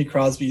 Sidney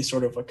Crosby is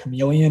sort of a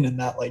chameleon in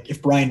that, like,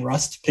 if Brian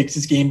Rust picks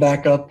his game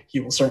back up,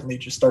 he will certainly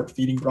just start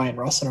feeding Brian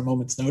Rust on a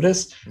moment's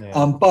notice.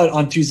 Yeah. But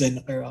on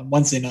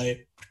Wednesday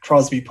night,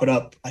 Crosby put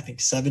up, I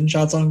think, 7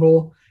 shots on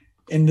goal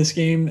in this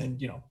game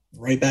and,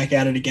 right back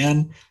at it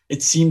again.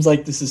 It seems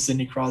like this is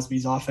Sidney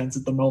Crosby's offense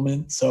at the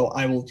moment, so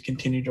I will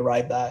continue to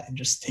ride that and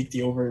just take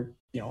the over,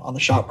 on the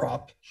shot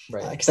prop,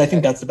 right? Because I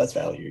think that's the best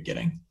value you're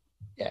getting.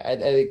 Yeah, I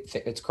think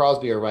it's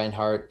Crosby or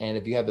Reinhart, and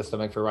if you have the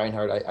stomach for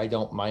Reinhart, I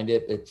don't mind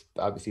it. It's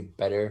obviously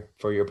better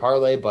for your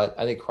parlay, but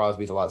I think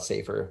Crosby's a lot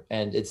safer,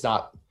 and it's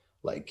not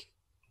like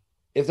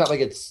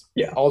it's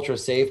ultra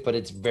safe, but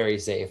it's very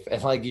safe,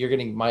 and like you're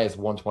getting minus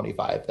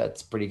 125.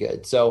 That's pretty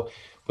good. So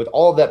with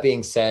all of that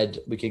being said,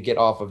 we could get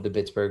off of the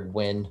Pittsburgh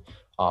win.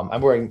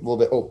 I'm wearing a little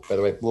bit. Oh, by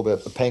the way, a little bit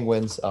of the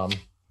Penguins.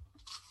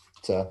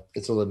 It's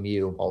a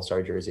Lemieux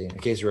All-Star jersey. In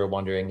case you were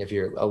wondering, if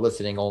you're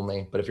listening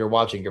only, but if you're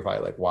watching, you're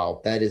probably like,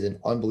 "Wow, that is an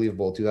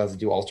unbelievable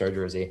 2002 All-Star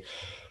jersey."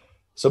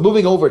 So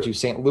moving over to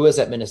St. Louis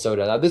at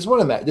Minnesota. Now,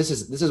 this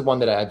is one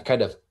that I've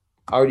kind of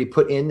already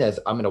put in as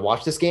I'm going to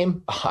watch this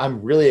game.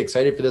 I'm really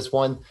excited for this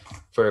one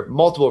for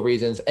multiple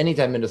reasons.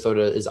 Anytime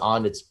Minnesota is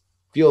on, it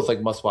feels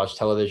like must-watch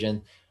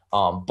television.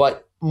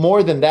 But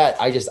more than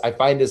that, I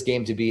find this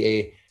game to be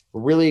a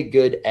really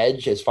good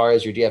edge as far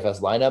as your DFS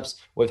lineups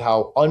with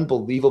how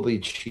unbelievably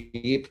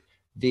cheap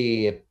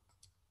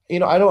I don't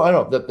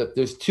know.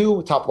 There's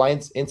 2 top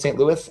lines in St.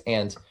 Louis,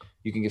 and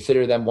you can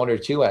consider them 1 or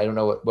 2. I don't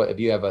know what if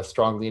you have a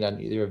strong lead on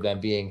either of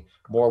them being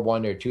more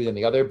 1 or 2 than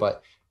the other,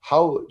 but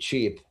how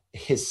cheap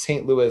is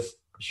St. Louis,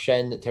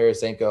 Shen,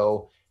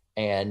 Tarasenko,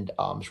 and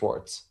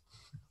Schwartz?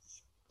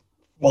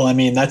 Well, I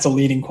mean, that's a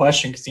leading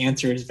question because the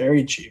answer is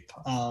very cheap.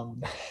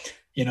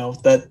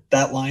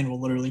 That line will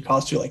literally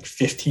cost you like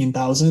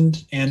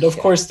 15,000. And of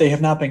course they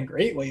have not been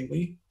great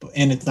lately,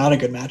 and it's not a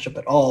good matchup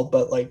at all,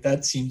 but like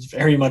that seems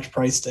very much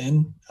priced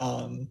in,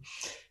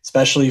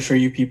 especially for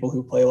you people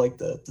who play like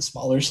the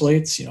smaller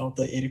slates, the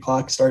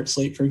 8:00 start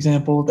slate, for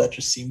example. That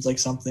just seems like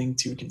something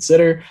to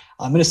consider.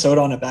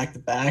 Minnesota on a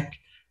back-to-back.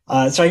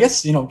 So I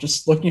guess,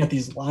 just looking at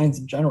these lines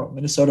in general,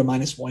 Minnesota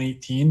minus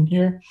 118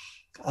 here,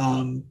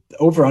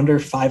 over under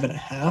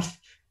 5.5.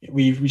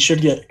 We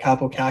should get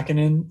Kaapo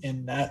Kähkönen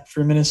in net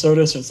for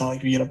Minnesota, so it's not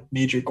like we get a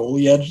major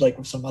goalie edge like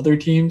with some other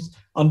teams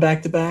on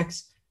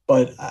back-to-backs.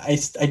 But I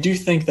do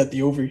think that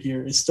the over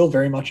here is still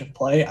very much in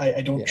play.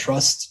 I don't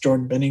trust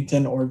Jordan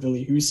Binnington or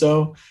Ville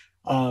Husso.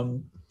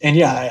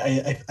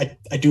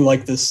 I do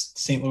like this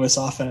St. Louis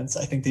offense.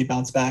 I think they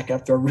bounce back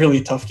after a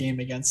really tough game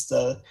against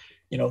the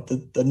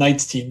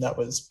Knights team that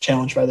was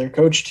challenged by their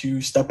coach to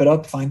step it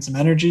up, find some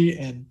energy,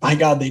 and by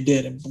God, they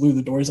did and blew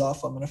the doors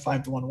off them in a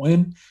 5-1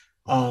 win.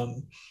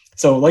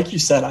 So like you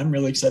said, I'm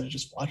really excited to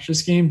just watch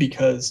this game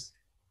because,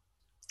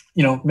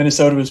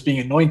 Minnesota was being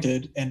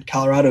anointed and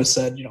Colorado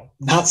said,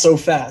 not so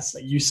fast,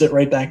 like you sit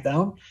right back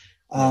down.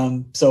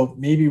 So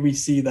maybe we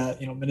see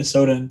that,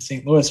 Minnesota and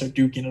St. Louis are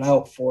duking it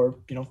out for,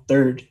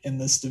 3rd in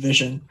this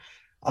division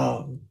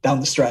down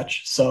the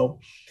stretch. So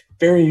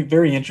very,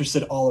 very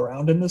interested all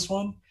around in this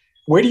one.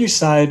 Where do you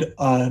side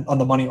on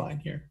the money line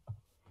here?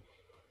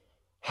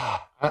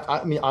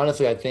 I mean,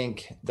 honestly, I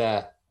think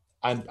that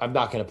I'm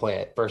not going to play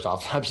it. First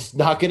off, I'm just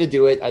not going to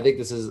do it. I think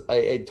this is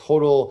a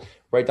total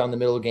right down the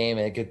middle game,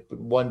 and it could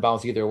one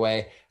bounce either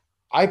way.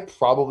 I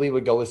probably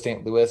would go with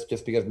St. Louis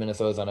just because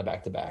Minnesota's on a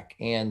back-to-back,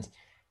 and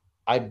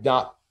I'm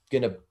not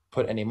gonna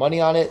put any money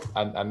on it.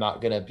 I'm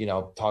not gonna,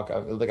 talk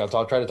like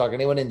try to talk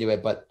anyone into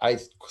it, but I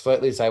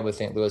slightly side with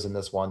St. Louis in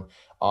this one.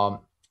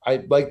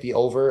 I like the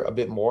over a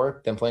bit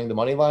more than playing the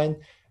money line.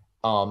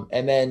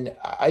 And then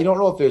I don't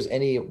know if there's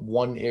any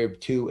one or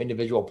two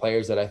individual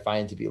players that I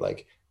find to be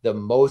like the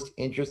most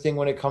interesting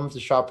when it comes to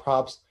shot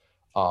props.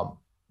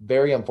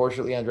 Very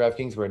unfortunately on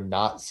DraftKings, we're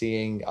not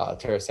seeing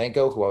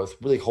Tarasenko, who I was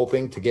really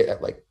hoping to get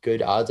at like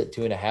good odds at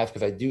 2.5,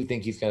 because I do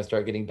think he's going to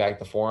start getting back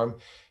to form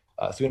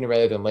sooner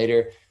rather than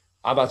later.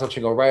 I'm not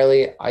touching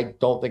O'Reilly. I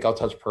don't think I'll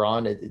touch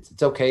Perron.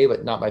 It's okay,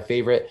 but not my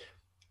favorite.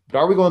 But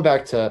are we going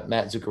back to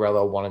Matt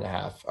Zuccarello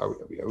 1.5?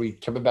 Are we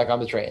coming back on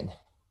the train?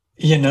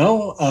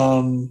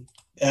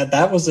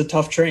 That was a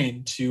tough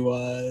train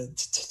to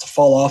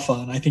fall off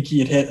on. I think he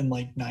had hit in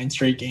like 9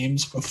 straight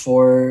games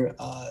before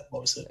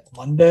what was it,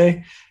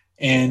 Monday,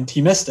 and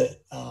he missed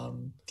it.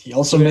 He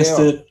also missed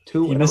it.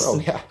 He missed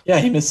it. Yeah,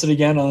 he missed it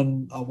again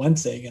on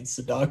Wednesday against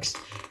the Ducks.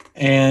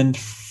 And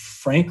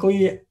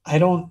frankly, I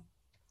don't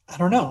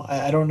know.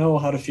 I don't know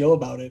how to feel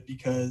about it,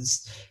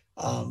 because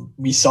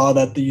we saw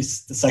that the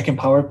second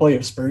power play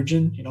of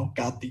Spurgeon,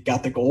 got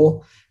the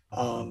goal.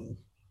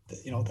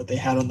 That they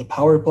had on the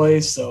power play.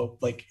 So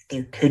like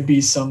there could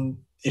be some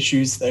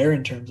issues there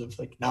in terms of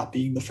like not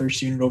being the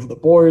first unit over the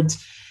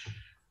boards.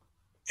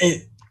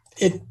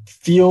 It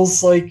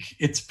feels like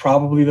it's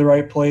probably the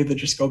right play to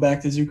just go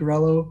back to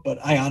Zuccarello, but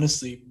I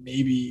honestly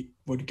maybe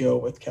would go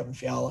with Kevin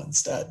Fiala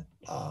instead.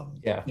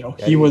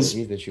 He's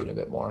been shooting a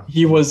bit more.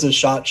 He was a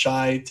shot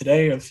shy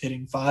today of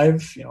hitting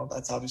 5.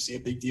 That's obviously a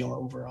big deal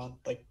over on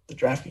like the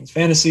DraftKings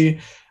fantasy.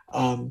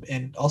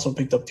 And also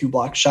picked up 2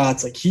 block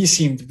shots. Like he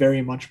seemed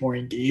very much more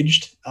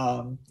engaged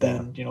than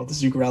the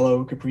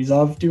Zuccarello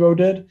Kaprizov duo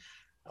did.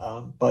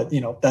 But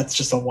that's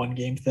just a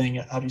 1-game thing.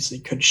 It obviously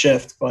could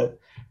shift, but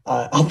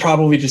I'll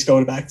probably just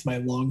go back to my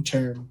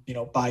long-term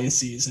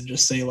biases and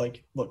just say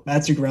like, look,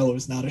 Matt Zuccarello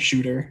is not a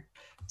shooter.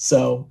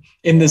 So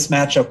in this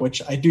matchup,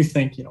 which I do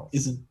think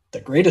isn't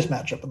the greatest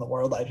matchup in the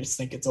world, I just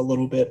think it's a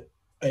little bit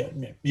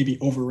maybe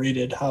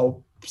overrated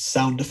how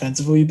sound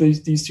defensively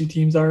these two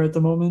teams are at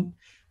the moment.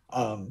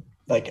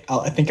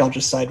 I think I'll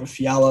just side with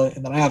Fiala,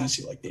 and then I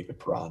obviously like David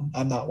Perron.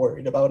 I'm not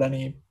worried about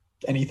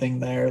anything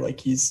there. Like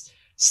he's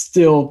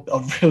still a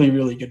really,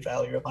 really good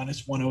value at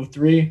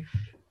 -103.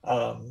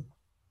 And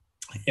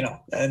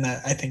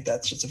I think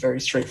that's just a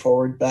very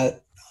straightforward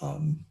bet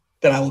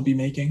that I will be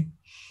making.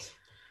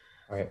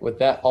 All right. With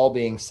that all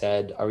being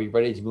said, are we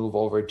ready to move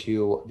over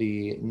to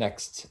the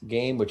next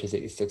game, which is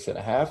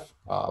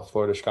 86.5,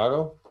 Florida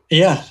Chicago?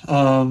 Yeah.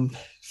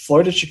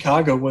 Florida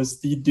Chicago was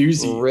the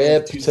doozy.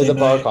 Rip to the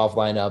Barkov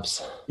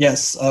lineups.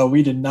 Yes,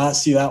 we did not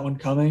see that one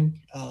coming.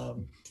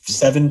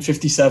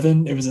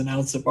 7:57, it was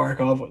announced that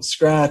Barkov was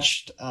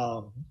scratched.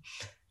 And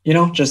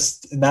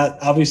that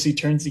obviously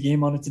turns the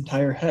game on its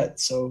entire head.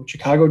 So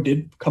Chicago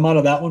did come out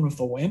of that one with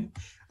a win.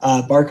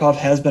 Barkov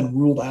has been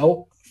ruled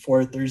out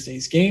for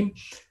Thursday's game.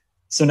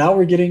 So now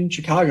we're getting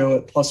Chicago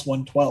at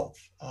 +112,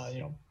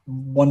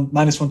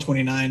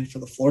 -129 for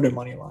the Florida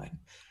money line.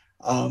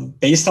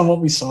 Based on what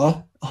we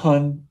saw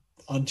on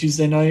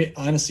Tuesday night,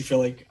 I honestly feel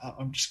like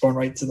I'm just going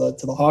right to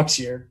the Hawks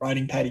here,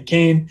 riding Patty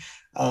Kane.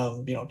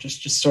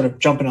 Just sort of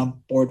jumping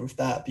on board with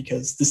that,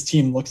 because this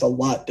team looks a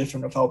lot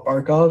different without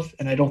Barkov,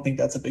 and I don't think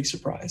that's a big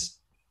surprise.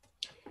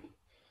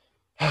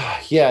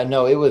 Yeah,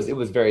 no, it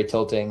was very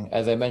tilting.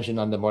 As I mentioned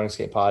on the Morning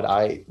Skate pod,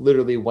 I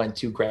literally went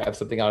to grab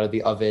something out of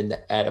the oven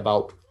at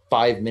about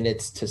 5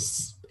 minutes to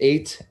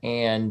 8,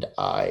 and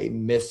I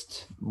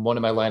missed one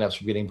of my lineups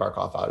from getting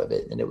Barkov out of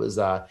it, and it was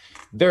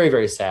very,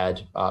 very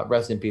sad.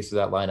 Rest in peace to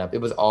that lineup.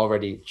 It was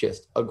already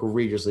just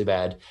egregiously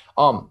bad.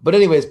 But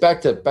anyways,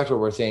 back to what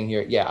we're saying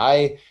here.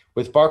 Yeah,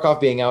 with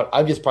Barkov being out,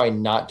 I'm just probably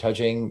not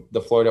touching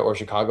the Florida or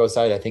Chicago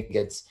side. I think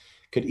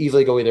could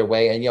easily go either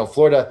way. And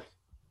Florida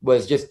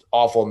was just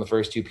awful in the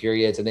first 2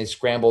 periods, and they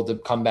scrambled to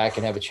come back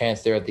and have a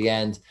chance there at the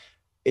end.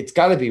 It's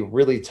got to be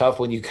really tough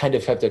when you kind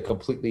of have to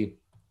completely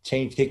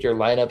take your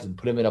lineups and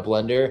put them in a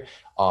blender.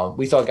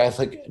 We saw guys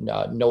like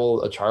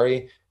Noel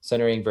Achari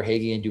centering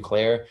Verhaeghe and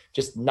Duclair,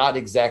 just not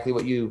exactly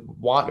what you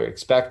want or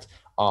expect.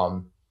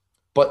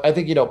 But I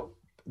think,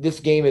 this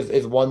game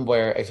is one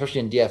where, especially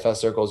in DFS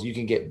circles, you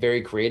can get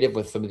very creative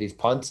with some of these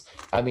punts.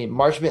 I mean,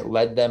 Marchment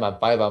led them on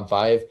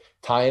 5-on-5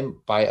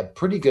 time by a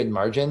pretty good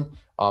margin.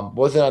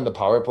 Wasn't on the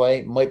power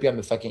play, might be on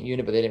the second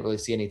unit, but they didn't really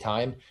see any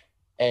time.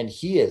 And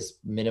he is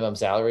minimum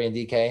salary in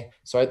DK.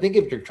 So I think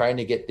if you're trying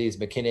to get these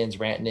McKinnons,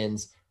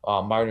 Rantanens,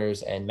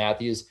 Marners, and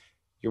Matthews,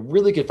 you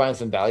really could find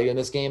some value in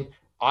this game.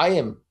 I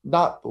am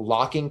not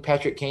locking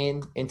Patrick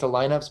Kane into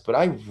lineups, but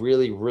I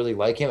really, really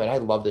like him, and I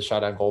love the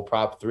shot on goal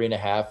prop,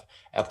 3.5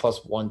 at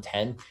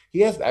 +110.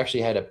 He has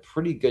actually had a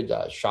pretty good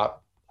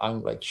shot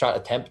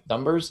attempt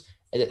numbers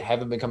that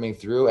haven't been coming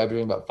through,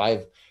 averaging about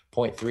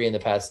 5.3 in the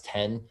past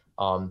 10.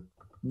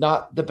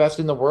 Not the best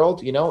in the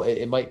world,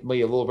 it might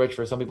be a little rich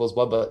for some people as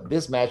well, but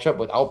this matchup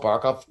without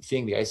Barkov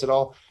seeing the ice at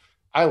all,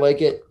 I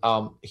like it.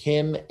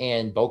 Him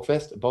and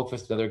Boakfist.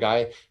 Boakfist, another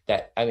guy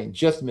that I mean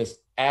just missed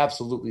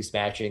absolutely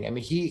smashing. I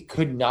mean, he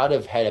could not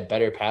have had a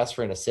better pass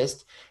for an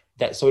assist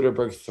that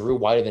Soderbergh threw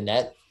wide of the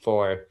net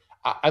for.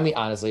 I mean,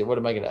 honestly, what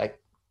am I gonna like?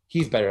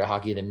 He's better at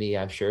hockey than me,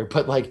 I'm sure,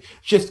 but like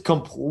just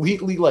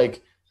completely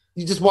like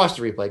you just watch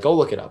the replay. Go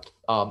look it up.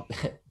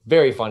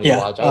 Very funny to Yeah.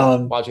 watch. I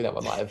was watching that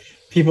one live.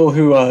 People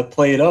who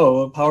played,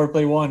 power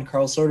play one,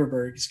 Carl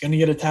Soderberg is going to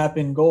get a tap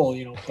in goal,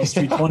 plus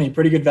 320,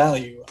 pretty good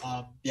value.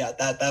 Yeah,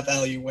 that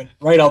value went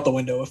right out the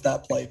window with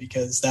that play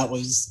because that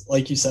was,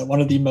 like you said,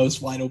 one of the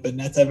most wide open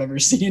nets I've ever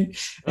seen,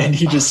 and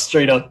he just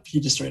straight up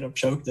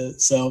choked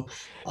it. So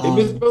it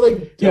was for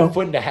like a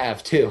foot and a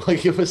half too.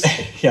 Like it was.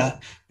 Yeah.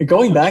 But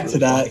going back to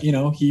that,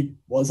 he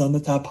was on the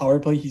top power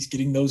play. He's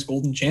getting those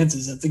golden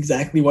chances. That's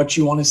exactly what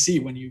you want to see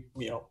when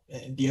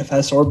in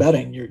DFS or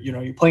betting.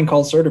 You're playing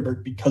Carl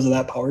Soderberg because of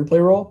that power play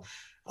role.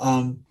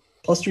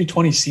 Plus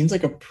 320 seems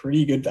like a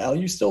pretty good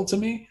value still to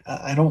me.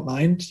 I don't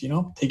mind,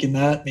 taking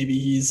that. Maybe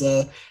he's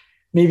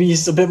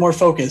a bit more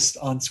focused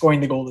on scoring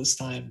the goal this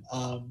time.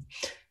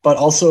 But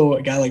also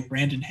a guy like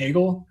Brandon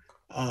Hagel.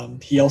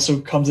 He also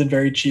comes in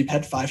very cheap,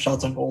 had 5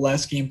 shots on goal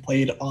last game,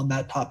 played on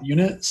that top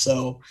unit.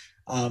 So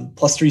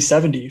plus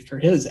 370 for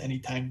his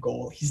anytime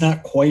goal. He's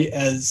not quite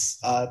as,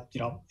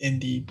 in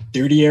the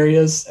dirty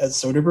areas as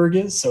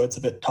Soderberg is. So it's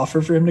a bit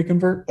tougher for him to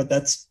convert, but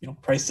that's,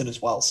 priced in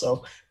as well.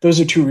 So those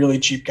are 2 really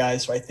cheap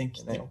guys who I think,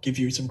 give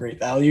you some great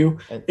value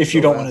if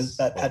you don't want to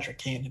bet Patrick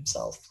Kane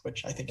himself,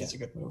 which I think is a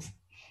good move.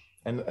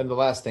 And the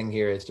last thing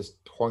here is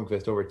just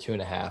Hornqvist over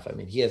 2.5. I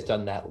mean, he has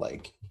done that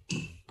like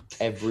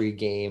every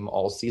game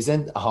all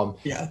season.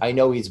 Yeah. I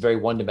know he's very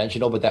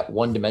one-dimensional, but that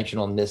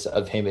one-dimensionalness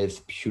of him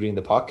is shooting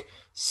the puck.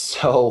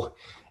 So,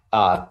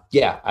 I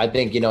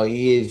think,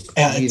 he's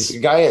a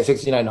guy at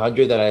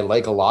 6,900 that I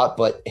like a lot,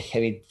 but I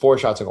mean, 4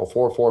 shots on goal,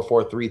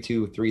 4-4,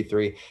 4-3-2,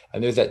 3-3.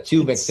 And there's that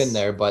 2 mixed in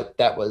there, but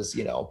that was,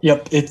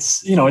 Yep.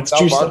 It's, it's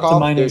juiced up to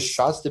minus. There's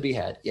shots to be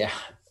had. Yeah.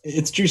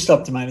 It's juiced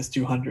up to minus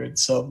 200.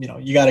 So,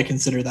 you got to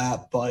consider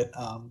that, but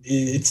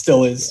it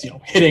still is,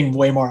 hitting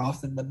way more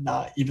often than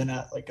not, even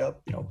at like a,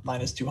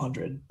 minus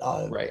 200.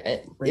 Right.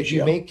 And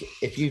ratio.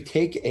 if you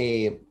take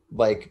a,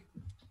 like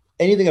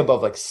anything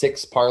above like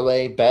 6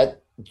 parlay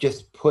bet,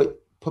 just put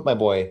my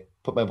boy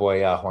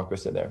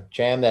Hornqvist in there,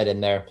 jam that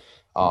in there.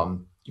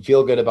 You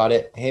feel good about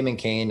it. Him and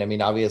Kane. I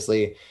mean,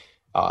 obviously,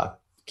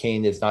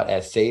 Kane is not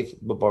as safe,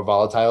 but more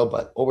volatile,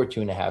 but over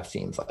 2.5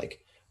 seems like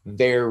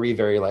very,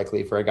 very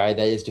likely for a guy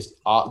that is just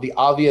the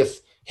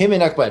obvious. Him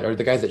and Ekblad are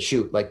the guys that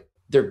shoot. Like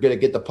they're gonna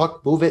get the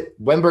puck, move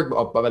it.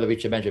 Wenberg, by the way,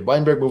 you mentioned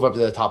Wenberg move up to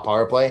the top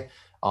power play,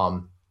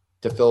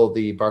 to fill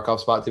the Barkov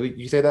spot. Did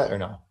you say that or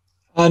no?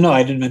 No,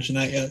 I didn't mention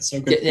that yet. So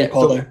good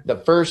call there. The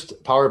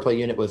first power play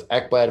unit was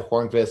Ekblad,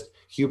 Hornqvist,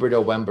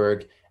 Huberdeau,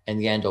 Wenberg, and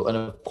Yandel. And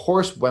of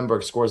course,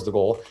 Wenberg scores the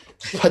goal,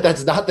 but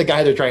that's not the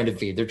guy they're trying to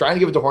feed. They're trying to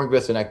give it to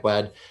Hornqvist and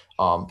Ekblad.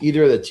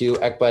 Either of the two,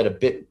 Ekblad a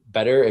bit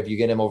better if you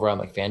get him over on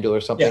like FanDuel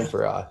or something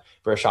for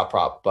a shot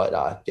prop. But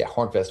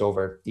Hornqvist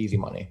over, easy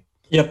money.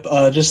 Yep.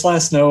 Just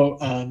last note,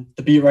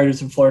 the beat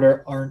writers in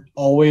Florida aren't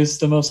always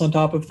the most on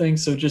top of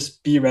things, so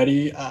just be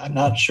ready. I'm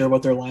not sure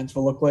what their lines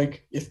will look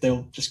like, if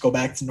they'll just go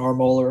back to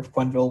normal or if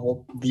Quenneville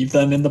will leave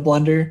them in the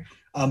blender.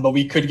 But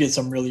we could get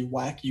some really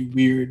wacky,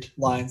 weird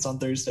lines on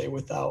Thursday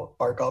without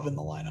Barkov in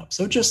the lineup.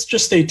 So just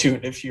stay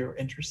tuned if you're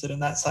interested in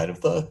that side of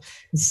the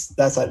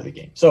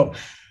game. So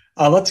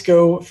let's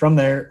go from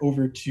there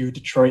over to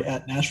Detroit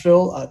at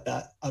Nashville.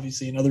 That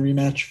obviously another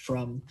rematch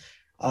from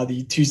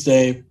the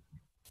Tuesday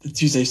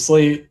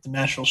slate. The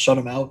Nashville shut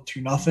them out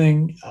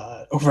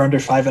 2-0. Over under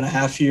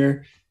 5.5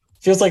 here.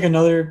 Feels like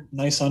another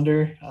nice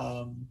under.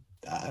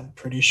 I'm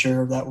pretty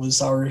sure that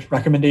was our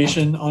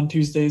recommendation on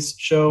Tuesday's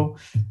show.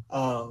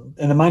 And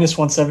the minus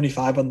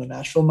 175 on the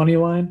Nashville money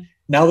line.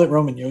 Now that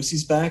Roman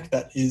Yosi's back,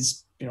 that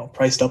is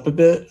priced up a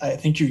bit. I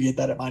think you get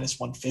that at minus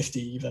 150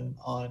 even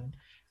on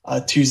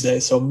Tuesday.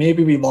 So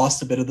maybe we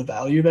lost a bit of the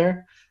value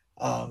there.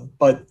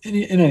 But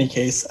in any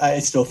case, I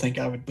still think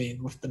I would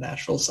lean with the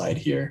Nashville side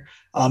here.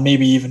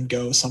 Maybe even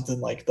go something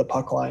like the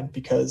puck line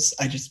because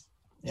I just,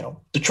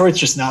 Detroit's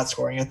just not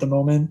scoring at the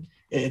moment.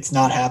 It's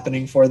not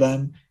happening for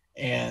them.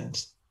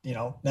 And,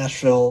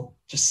 Nashville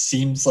just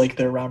seems like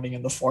they're rounding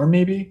in the form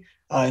maybe,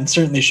 and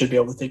certainly should be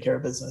able to take care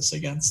of business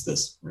against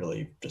this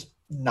really just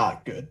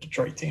not good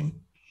Detroit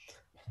team.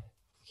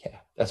 Yeah,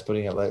 that's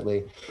putting it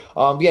lightly.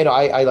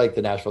 I like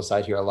the Nashville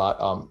side here a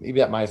lot.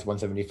 Maybe at minus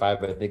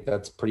 175, I think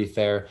that's pretty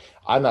fair.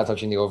 I'm not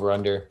touching the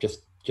over-under.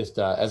 Just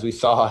as we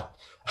saw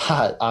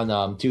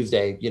on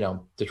Tuesday,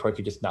 Detroit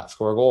could just not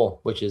score a goal,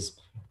 which is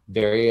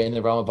very in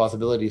the realm of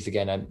possibilities.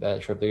 Again, I'm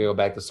not sure if they go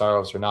back to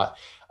Saros or not.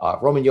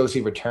 Roman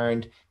Josi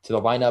returned to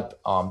the lineup.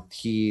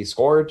 He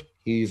scored.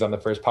 He's on the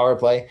first power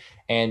play.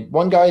 And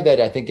one guy that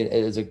I think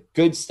is a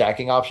good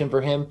stacking option for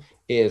him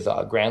is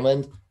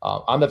Granlund.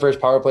 On the first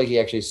power play, he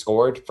actually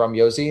scored from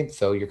Josi.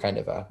 So you're kind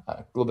of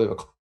a little bit of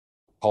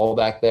a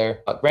callback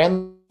there.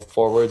 Granlund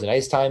forwards and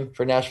ice time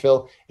for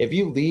Nashville. If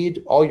you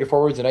lead all your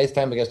forwards and ice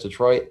time against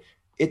Detroit,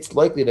 it's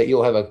likely that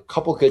you'll have a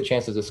couple good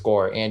chances to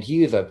score. And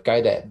he is a guy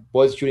that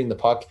was shooting the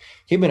puck.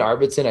 Him and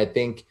Arvidsson, I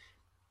think,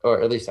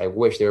 or at least I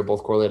wish they were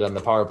both correlated on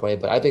the power play,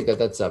 but I think that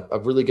that's a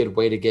really good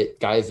way to get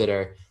guys that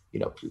are,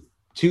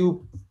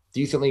 two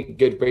decently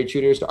good rate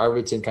shooters.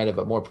 Arvidsson kind of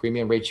a more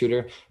premium rate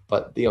shooter,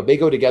 but they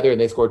go together and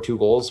they score 2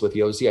 goals with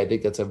Josi. I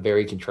think that's a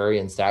very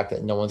contrarian stack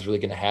that no one's really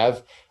going to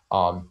have.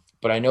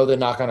 But I know the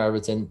knock on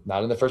Arvidsson,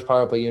 not in the first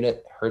power play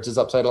unit, hurts his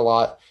upside a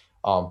lot.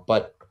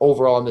 But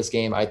overall in this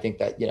game, I think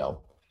that,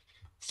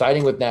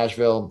 siding with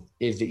Nashville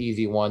is the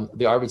easy one.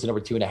 The Arvidsson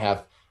over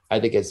 2.5, I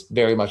think is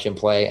very much in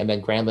play. And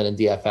then Granlund and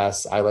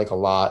DFS, I like a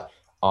lot.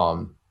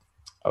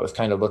 I was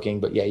kind of looking,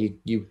 but yeah,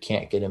 you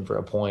can't get him for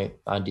a point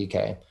on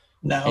DK.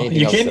 No,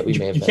 you can't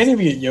even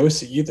get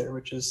Josi either,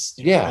 which is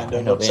kind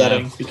of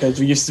upsetting because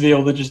we used to be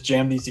able to just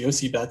jam these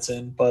Josi bets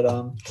in, but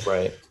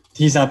right.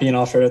 He's not being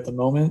offered at the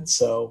moment.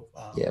 So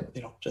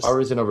just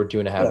Arvidsson over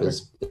 2.5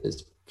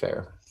 is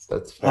fair.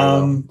 That's fair.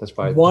 That's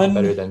probably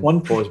better than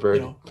Forsberg.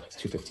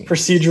 215.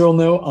 Procedural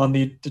note on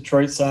the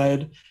Detroit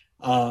side.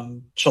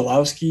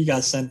 Chalowski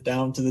got sent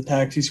down to the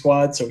taxi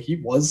squad, so he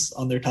was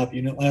on their top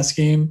unit last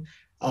game.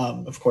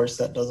 Of course,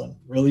 that doesn't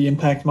really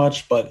impact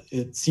much, but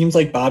it seems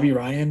like Bobby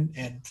Ryan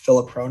and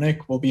Philip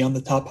Hronik will be on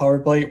the top power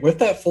play with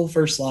that full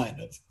first line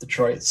of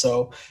Detroit.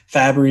 So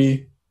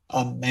Fabry,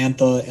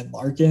 Mantha, and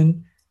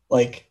Larkin.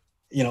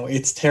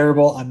 It's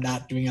terrible. I'm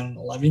not doing it on an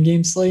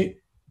 11-game slate,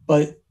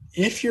 but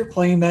if you're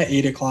playing that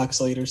 8:00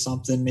 slate or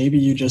something, maybe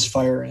you just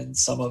fire in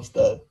some of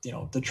the,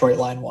 Detroit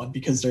line one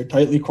because they're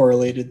tightly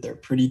correlated. They're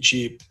pretty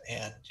cheap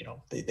and,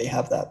 they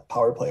have that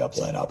power play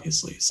upside,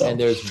 obviously. So, and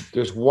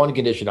there's one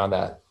condition on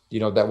that.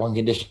 That one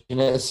condition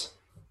is?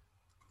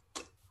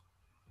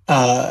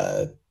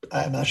 I'm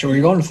not sure where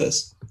you're going with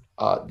this.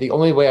 The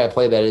only way I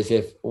play that is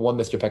if one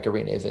Mr.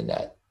 Pecorino is in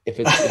net. If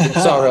it's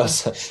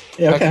Saros,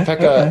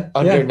 Pekka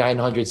under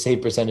 900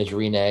 save percentage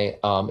Rene.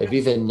 If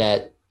he's in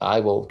net,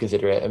 I will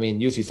consider it. I mean,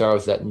 UC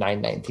Saros is at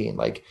 919.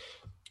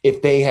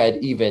 If they had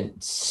even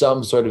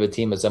some sort of a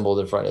team assembled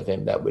in front of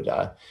him, that would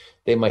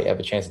they might have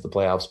a chance at the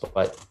playoffs,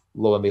 but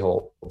lo and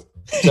behold.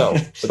 So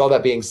with all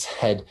that being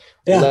said,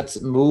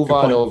 let's move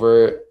on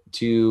over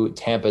to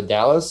Tampa,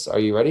 Dallas. Are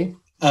you ready?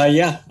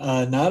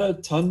 Not a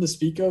ton to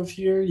speak of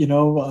here.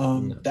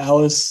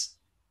 Dallas,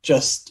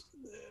 just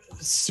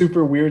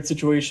super weird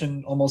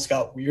situation, almost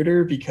got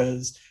weirder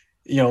because,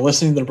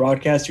 listening to the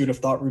broadcast, you would have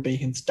thought Roope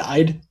Hintz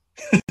died.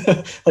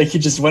 He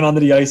just went onto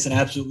the ice and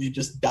absolutely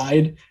just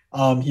died.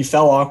 He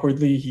fell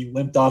awkwardly. He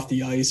limped off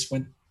the ice,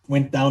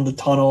 went down the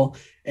tunnel,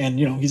 and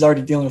he's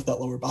already dealing with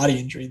that lower body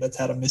injury that's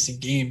had him missing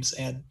games.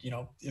 And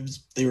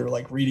they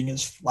were reading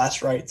his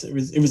last rites. It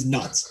was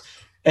nuts.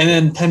 And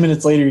then 10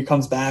 minutes later, he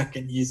comes back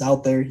and he's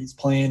out there. He's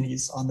playing.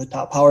 He's on the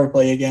top power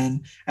play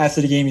again.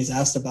 After the game, he's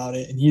asked about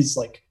it, and he's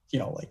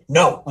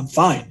no, I'm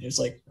fine. It's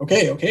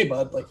okay,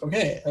 bud.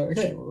 Okay,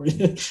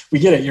 we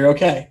get it. You're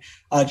okay.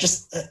 I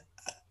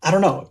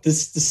don't know. The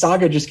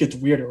saga just gets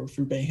weirder with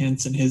Roope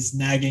Hintz and his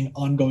nagging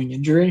ongoing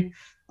injury.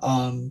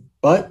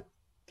 But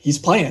he's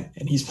playing,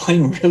 and he's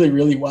playing really,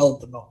 really well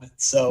at the moment.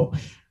 So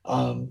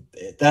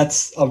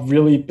that's a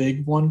really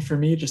big one for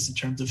me, just in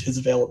terms of his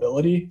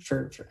availability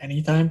for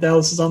any time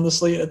Dallas is on the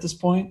slate at this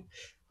point.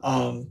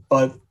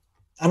 But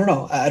I don't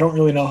know. I don't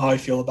really know how I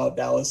feel about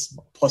Dallas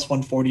plus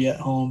 140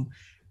 at home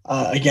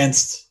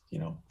against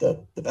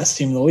the best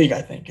team in the league,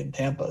 I think, in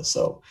Tampa.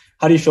 So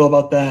how do you feel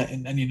about that?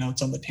 And any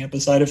notes on the Tampa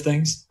side of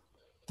things?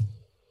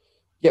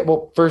 Yeah,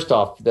 well, first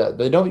off,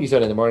 the note you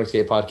said in the Morning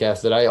Skate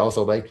podcast that I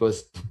also liked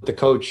was the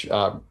coach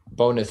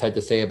Bonus had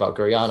to say about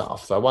Guryanov.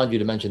 So I wanted you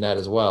to mention that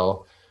as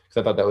well,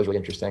 because I thought that was really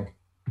interesting.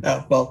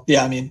 Oh, well,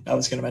 yeah, I mean, I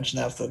was going to mention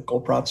that for the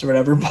goal props or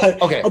whatever,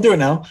 but okay, I'll do it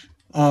now.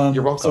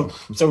 You're welcome.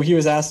 So he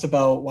was asked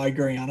about why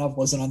Guryanov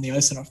wasn't on the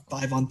ice in a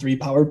 5-on-3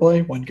 power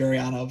play when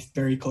Guryanov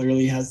very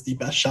clearly has the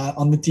best shot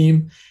on the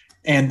team.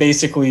 And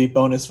basically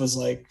Bonus was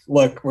like,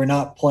 look, we're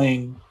not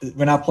playing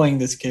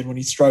this kid when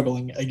he's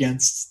struggling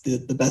against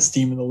the best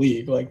team in the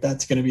league.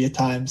 That's going to be a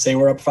time, say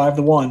we're up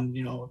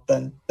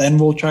 5-1, then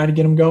we'll try to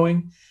get him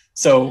going.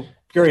 So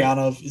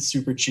Guryanov is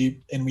super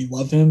cheap and we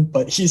love him,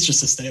 but he's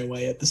just a stay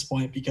away at this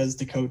point because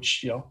the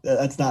coach,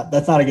 that's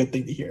not a good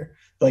thing to hear.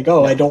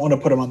 No. I don't want to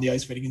put him on the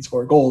ice when he can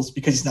score goals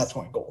because he's not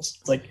scoring goals.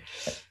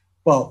 It's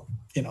well,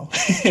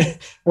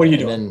 what are you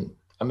doing? And then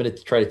I'm going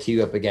to try to tee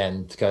you up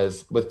again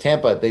because with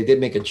Tampa, they did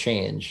make a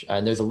change,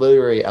 and there's a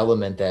literary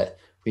element that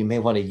we may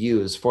want to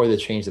use for the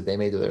change that they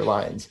made to their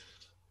lines.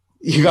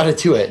 You got to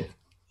do it.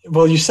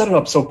 Well, you set it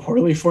up so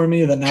poorly for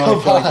me that now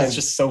I feel like it's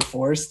just so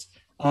forced.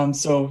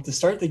 So to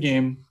start the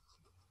game,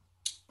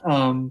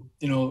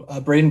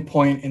 Braden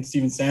Point and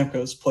Steven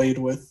Stamkos played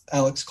with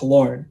Alex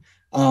Killorn,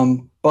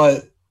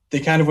 but they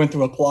kind of went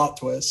through a plot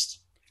twist.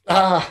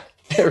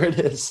 There it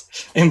is.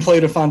 And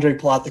played with Andre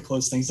Plot to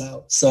close things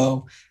out.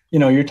 So,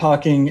 you're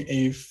talking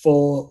a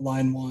full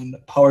line one,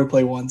 power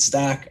play one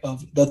stack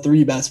of the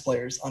 3 best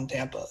players on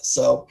Tampa.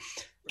 So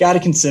got to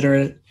consider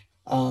it.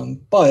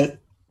 But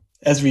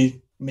as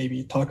we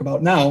maybe talk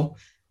about now,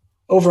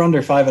 over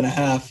under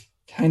 5.5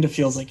 kind of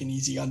feels like an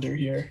easy under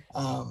here.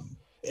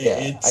 Yeah,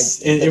 It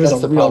was a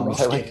that's the real problem.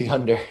 I rough like the game.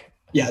 under.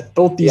 Yeah,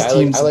 both Yeah, these I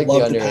teams like the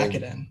love to under, pack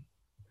it and in.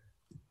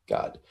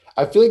 God,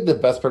 I feel like the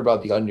best part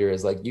about the under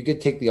is like you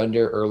could take the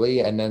under early,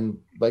 and then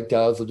like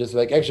Dallas will just be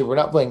like, actually, we're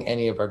not playing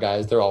any of our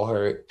guys; they're all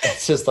hurt.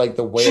 It's just like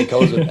the way it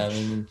goes with them,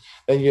 and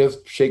then you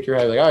just shake your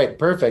head like, all right,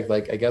 perfect.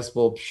 Like I guess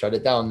we'll shut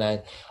it down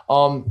then.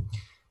 Um,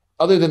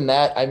 Other than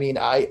that, I mean,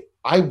 I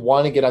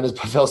want to get on this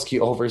Pavelski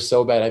over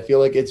so bad. I feel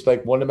like it's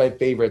like one of my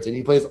favorites, and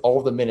he plays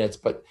all the minutes,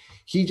 but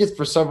he just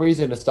for some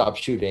reason to stop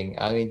shooting.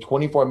 I mean,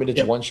 24 minutes,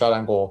 Yep. one shot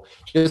on goal.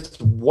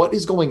 Just what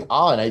is going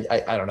on?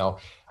 I don't know.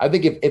 I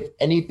think if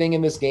anything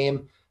in this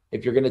game,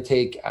 if you're going to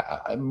take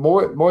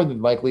more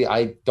than likely,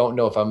 I don't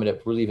know if I'm going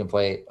to really even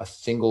play a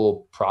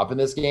single prop in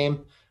this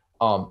game.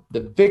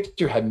 The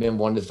Victor Hedman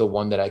one is the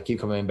one that I keep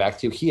coming back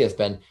to. He has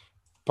been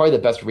probably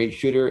the best rate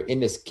shooter in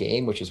this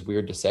game, which is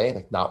weird to say,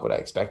 like not what I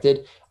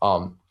expected.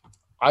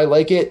 I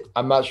like it.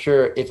 I'm not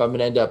sure if I'm going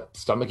to end up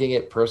stomaching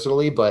it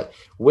personally, but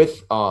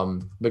with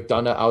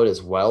McDonough out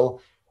as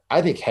well,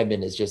 I think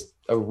Hedman is just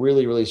a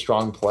really, really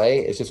strong play.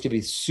 It's just going to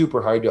be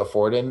super hard to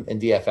afford him in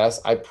DFS.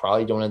 I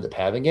probably don't end up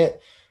having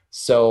it.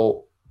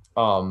 So,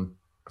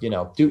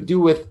 do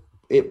with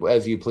it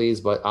as you please,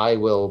 but I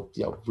will,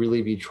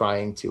 really be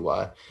trying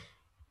to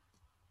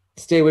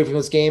stay away from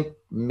this game.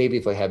 Maybe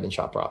if I have been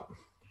shot prop.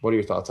 What are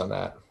your thoughts on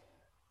that?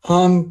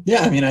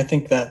 Yeah, I mean, I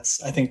think that's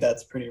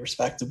pretty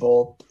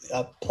respectable.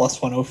 Plus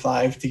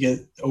 105 to get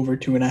over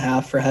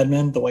 2.5 for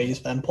Hedman, the way he's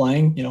been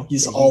playing. He's Yeah,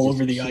 he all just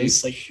over the keeps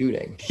ice. Like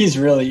shooting. he's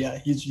really, yeah,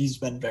 he's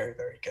been very,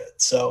 very good.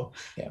 So,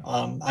 Yeah.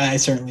 I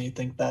certainly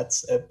think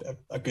that's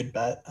a good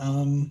bet.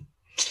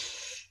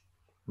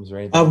 Was there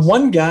anything else?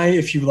 One guy,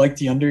 if you like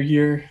the under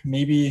here,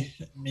 maybe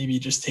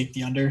just take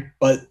the under.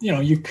 But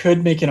you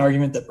could make an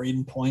argument that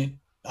Braden Point,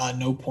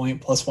 no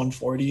point plus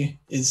 140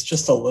 is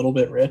just a little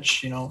bit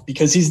rich,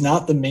 because he's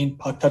not the main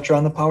puck toucher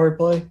on the power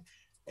play.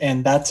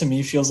 And that to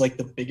me feels like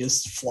the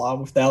biggest flaw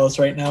with Dallas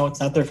right now. It's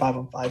not their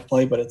 5-on-5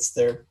 play, but it's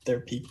their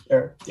peak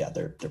or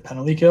their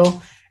penalty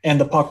kill. And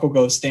the puck will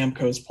go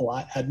Stamkos,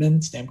 Palat,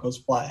 Hedman,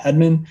 Stamkos, Palat,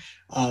 Hedman.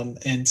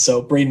 And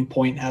so Braden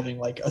Point having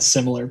like a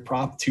similar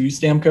prop to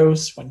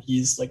Stamkos when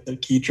he's like the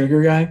key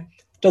trigger guy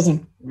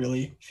doesn't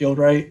really feel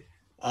right.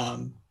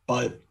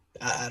 But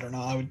I don't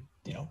know. I would,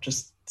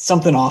 just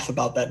something off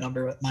about that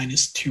number at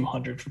minus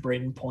 200 for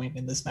Braden Point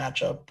in this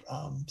matchup.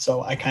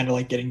 So I kind of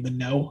like getting the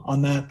no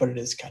on that, but it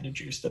is kind of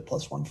juiced at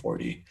plus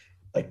 140.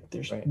 Like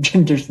there's Right.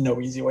 there's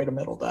no easy way to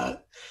middle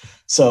that.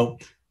 So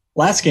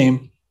last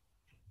game,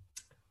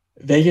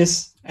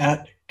 Vegas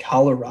at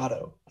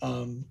Colorado.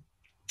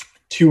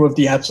 Two of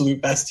the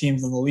absolute best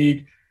teams in the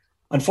league.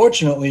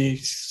 Unfortunately,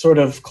 sort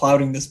of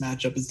clouding this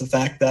matchup is the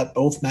fact that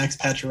both Max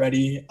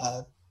Pacioretty,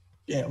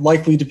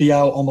 likely to be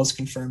out, almost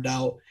confirmed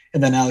out,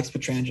 and then Alex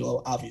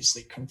Pietrangelo,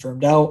 obviously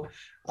confirmed out,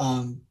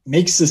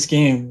 makes this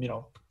game,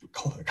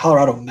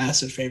 Colorado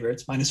massive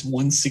favorites, minus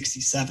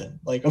 167.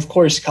 Like, of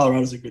course,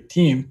 Colorado's a good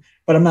team,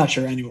 but I'm not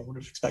sure anyone would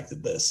have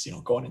expected this,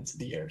 going into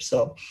the year.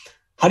 So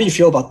how do you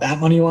feel about that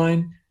money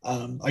line?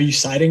 Are you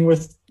siding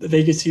with the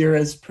Vegas here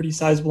as pretty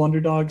sizable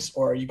underdogs,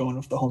 or are you going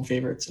with the home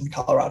favorites in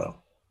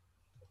Colorado?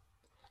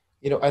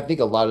 I think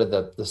a lot of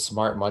the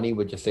smart money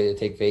would just say to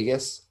take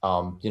Vegas.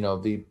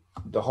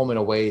 The home and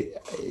away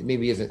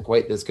maybe isn't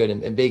quite this good,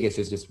 and Vegas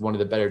is just one of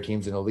the better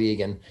teams in the league,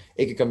 and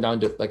it could come down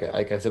to like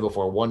I said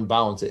before, one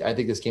bounce. I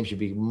think this game should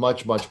be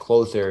much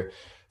closer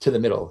to the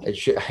middle. It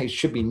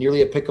should be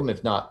nearly a pick 'em,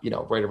 if not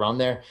right around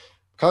there.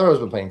 Colorado's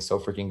been playing so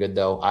freaking good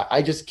though.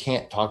 I just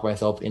can't talk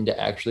myself into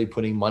actually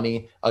putting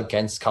money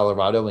against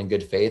Colorado in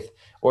good faith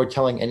or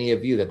telling any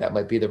of you that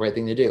might be the right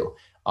thing to do.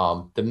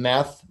 The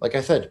math, like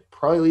I said,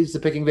 probably leads to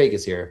picking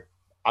Vegas here.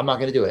 I'm not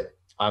going to do it.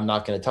 I'm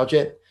not going to touch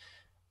it.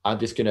 I'm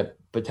just going to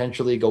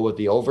potentially go with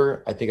the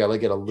over. I think I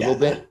like it a little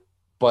bit,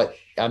 but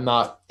I'm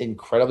not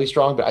incredibly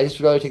strong, but I just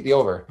would rather take the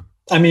over.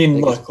 I mean,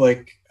 look,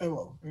 like,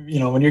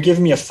 when you're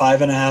giving me a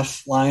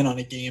 5.5 line on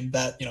a game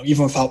that,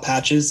 even without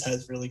patches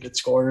has really good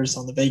scores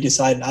on the Vegas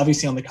side and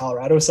obviously on the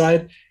Colorado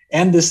side,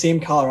 and the same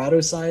Colorado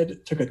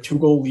side took a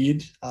 2-goal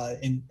lead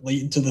in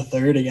late into the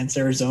third against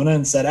Arizona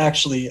and said,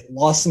 actually,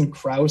 Lawson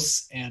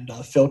Krause and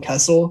Phil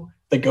Kessel,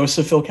 the ghosts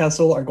of Phil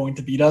Kessel, are going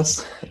to beat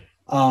us.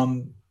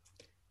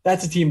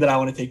 That's a team that I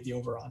want to take the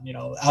over on.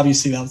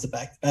 Obviously that was a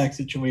back-to-back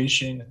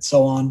situation and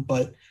so on,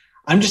 but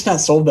I'm just not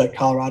sold that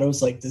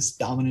Colorado's like this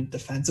dominant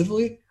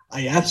defensively.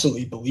 I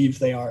absolutely believe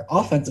they are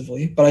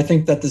offensively, but I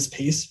think that this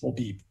pace will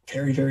be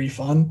very, very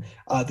fun.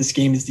 This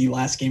game is the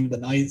last game of the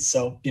night,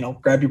 so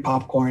grab your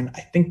popcorn.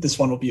 I think this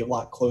one will be a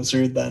lot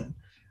closer than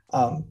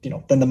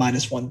the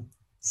minus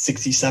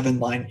 167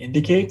 line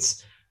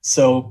indicates.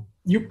 So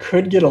you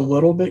could get a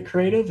little bit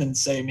creative and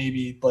say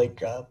maybe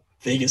like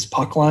Vegas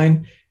puck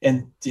line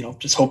and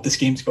just hope this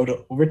game's go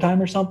to overtime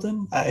or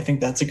something. I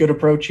think that's a good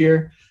approach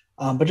here.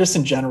 But just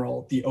in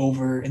general, the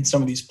over and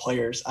some of these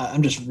players,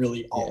 I'm just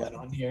really all in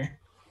on here.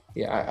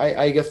 Yeah,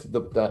 I guess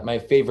my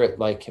favorite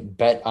like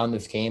bet on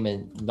this game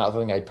and not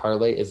something I'd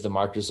parlay is the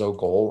Marchessault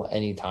goal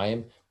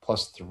anytime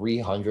plus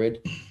 300.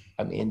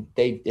 I mean,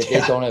 if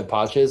they don't have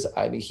Patches,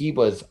 I mean, he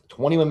was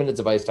 21 minutes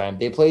of ice time.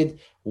 They played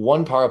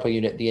one power play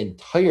unit the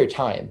entire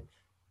time.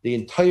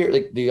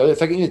 The other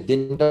second unit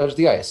didn't touch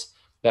the ice.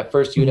 That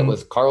first unit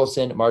was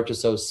Carlson,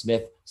 Marchessault,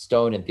 Smith,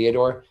 Stone, and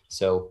Theodore.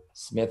 So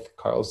Smith,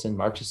 Carlson,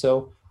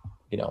 Marchessault,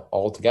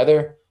 all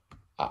together.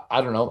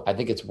 I don't know. I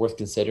think it's worth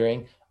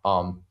considering.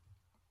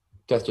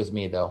 That's just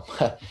me though.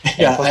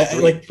 Yeah, why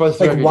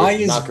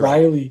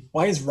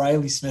is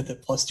Riley Smith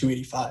at plus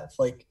 285?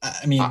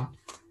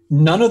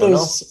 None of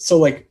those.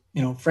 So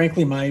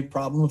frankly, my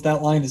problem with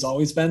that line has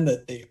always been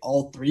that they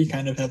all three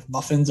kind of have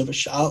muffins of a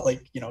shot.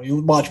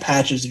 You watch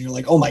Patches and you're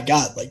like, oh my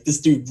God,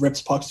 this dude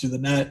rips pucks through the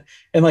net.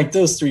 And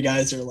those three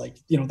guys are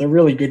they're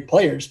really good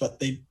players, but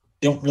they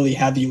don't really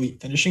have the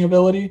elite finishing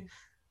ability.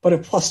 But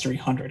at plus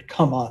 300,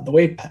 come on, the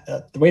way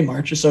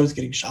Marchessault is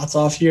getting shots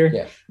off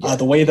here,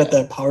 the way that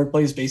the power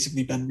play has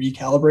basically been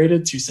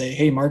recalibrated to say,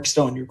 hey, Mark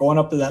Stone, you're going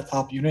up to that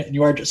top unit and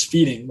you are just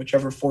feeding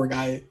whichever of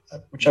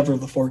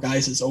the four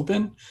guys is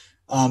open.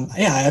 I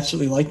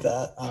absolutely like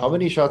that. How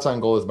many shots on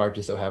goal does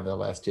Marchessault have in the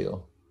last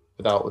two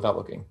without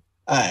looking?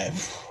 I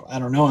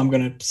don't know. I'm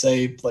going to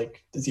say,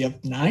 does he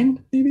have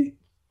 9 maybe?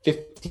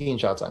 15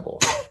 shots on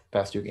goal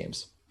past 2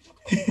 games.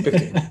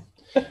 15.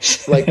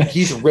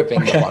 He's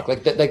ripping the puck.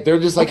 They're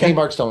just hey,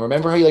 Mark Stone,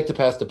 remember how you like to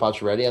pass to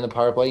Pacioretty on the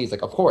power play? He's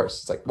like, of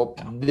course. It's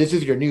this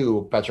is your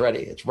new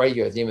Pacioretty. It's right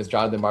here. His name is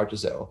Jonathan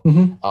Marchessault.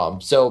 Mm-hmm.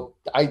 So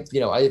I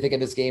think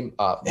in this game,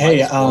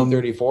 minus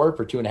 134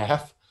 for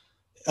 2.5.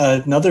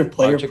 Another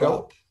player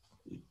prop.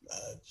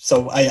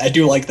 So I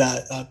do like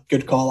that.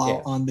 Good call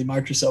out on the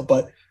Marchessault.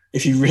 But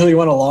if you really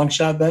want a long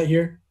shot bet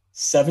here,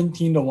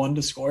 17-1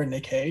 to score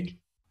Nick Hague.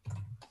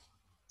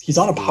 He's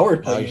on a power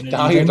play unit.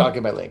 Now you're talking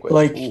about language.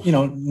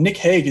 Nick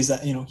Hague is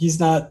that, he's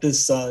not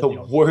this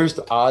the worst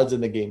odds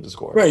in the game to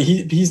score. Right.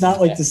 He's not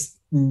this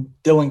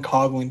Dylan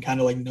Coughlin kind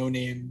of no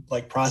name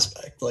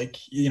prospect.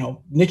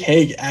 Nick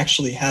Hague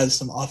actually has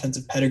some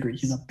offensive pedigree.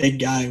 He's a big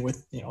guy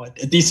with,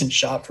 a decent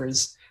shot for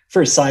his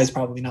size,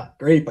 probably not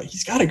great, but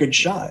he's got a good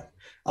shot.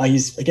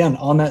 He's again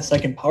on that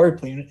second power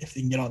play unit if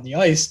they can get on the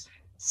ice.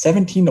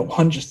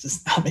 17-1 just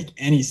does not make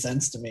any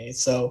sense to me.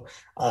 So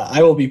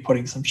I will be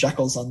putting some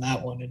shekels on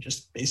that one and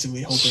just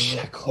basically hoping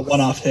a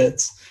one-off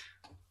hits.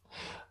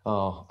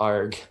 Oh,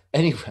 arg.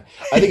 Anyway,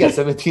 I think at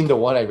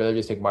 17-1, I'd rather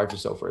just take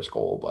Marchessault for his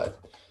goal, but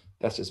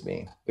that's just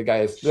me. The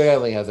guy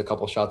only has a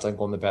couple shots on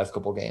goal in the past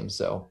couple games,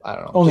 so I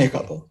don't know. Only a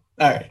couple.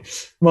 All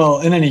right.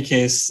 Well, in any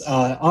case,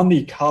 on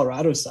the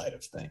Colorado side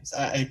of things,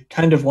 I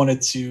kind of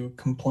wanted to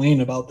complain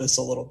about this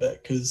a little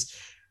bit because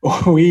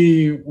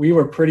we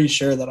were pretty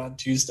sure that on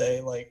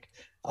Tuesday,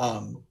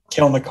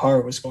 Cale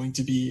Makar was going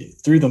to be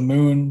through the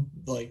moon,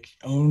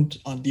 owned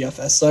on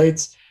DFS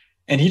sites,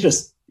 and he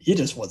just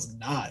was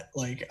not.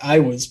 I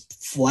was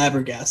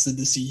flabbergasted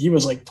to see he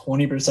was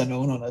 20%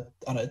 owned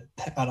on a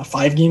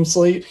 5-game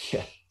slate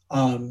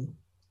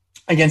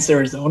against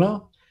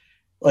Arizona.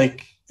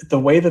 The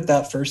way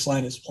that first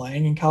line is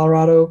playing in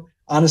Colorado,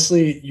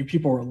 honestly, you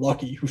people were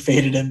lucky who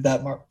faded him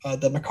that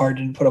Makar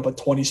didn't put up a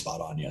 20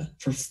 spot on you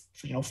for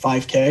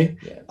 5K.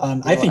 Yeah.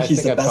 I think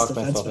he's the best defenseman.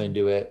 I myself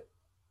into it.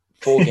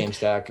 Full game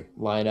stack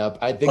lineup.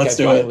 I think let's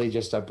do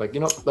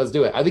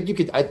it. I think you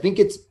could. I think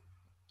it's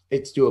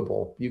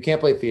doable. You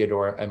can't play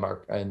Theodore and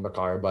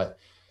Makar, but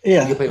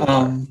yeah, you can play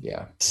Makar.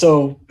 Yeah.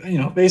 So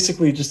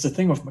basically, just the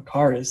thing with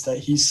Makar is that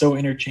he's so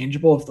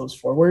interchangeable with those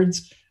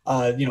forwards.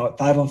 At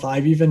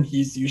 5-on-5 even,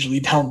 he's usually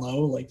down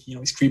low.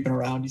 He's creeping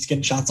around. He's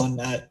getting shots on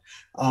net.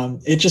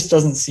 It just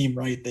doesn't seem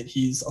right that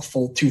he's a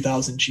full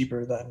 2,000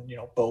 cheaper than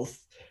both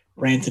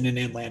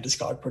Rantanen and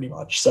Landeskog pretty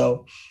much.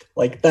 So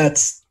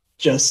that's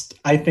just,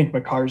 I think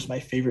Makar's my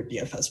favorite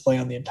DFS play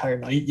on the entire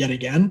night yet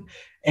again.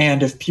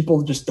 And if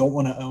people just don't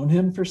want to own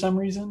him for some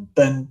reason,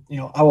 then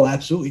I will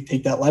absolutely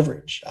take that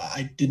leverage.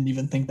 I didn't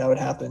even think that would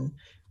happen,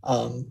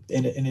 and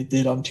it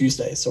did on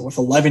Tuesday. So with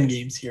 11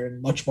 games here and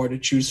much more to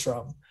choose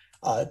from,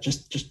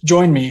 just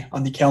join me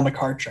on the Cale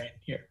Makar train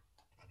here.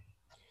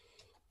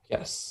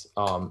 Yes.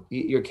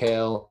 Eat your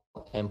kale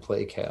and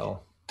play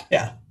Cale.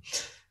 Yeah.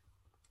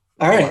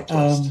 All right.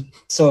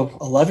 So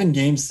 11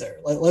 games there.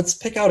 Let's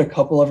pick out a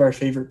couple of our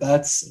favorite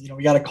bets.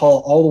 We got to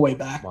call all the way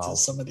back to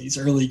some of these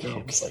early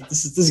games.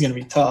 This is going to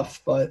be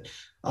tough, but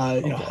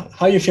how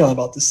are you feeling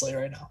about this slate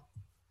right now?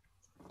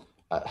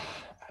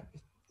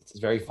 It's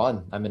very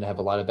fun. I'm going to have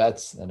a lot of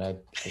bets, and I'm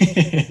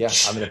going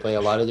to play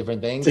a lot of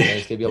different things, and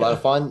it's going to be a lot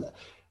of fun.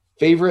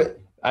 Favorite,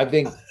 I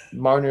think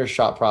Marner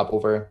shot prop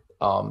over.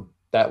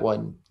 That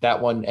one. I'm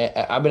going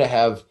to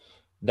have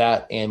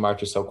that and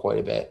Marchessault quite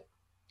a bit.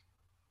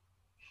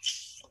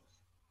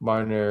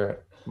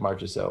 Marner,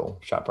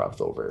 Marchessault shot props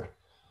over.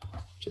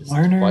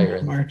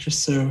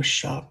 Marchessault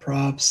shot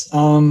props.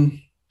 All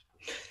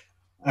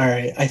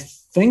right. I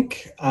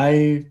think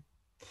so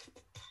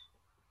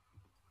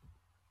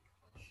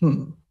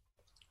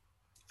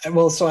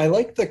I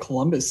like the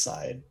Columbus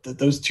side,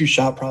 those two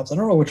shot props. I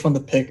don't know which one to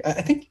pick. I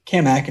think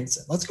Cam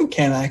Atkinson. Let's go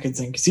Cam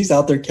Atkinson because he's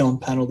out there killing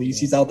penalties.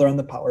 He's out there on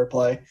the power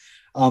play.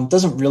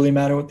 Doesn't really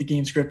matter what the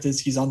game script is.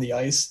 He's on the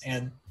ice,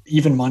 and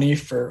even money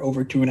for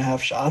over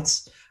 2.5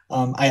 shots.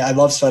 I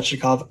love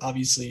Svechnikov.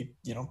 Obviously,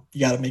 you know,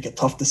 you got to make a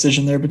tough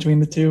decision there between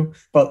the two.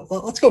 But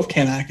let's go with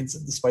Cam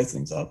Atkinson to spice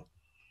things up.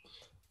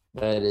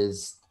 That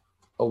is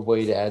a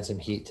way to add some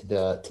heat to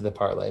the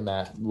parlay,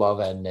 Matt. Love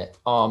adding it.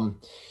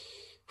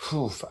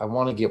 I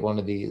want to get one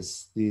of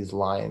these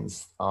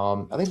lines.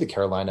 I think the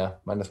Carolina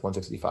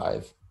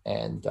 -165,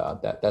 and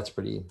that's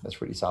pretty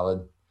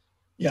solid.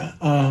 Yeah.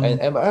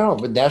 And I don't know,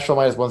 but Nashville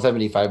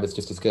 -175 is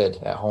just as good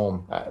at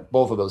home.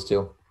 Both of those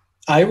two.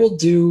 I will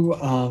do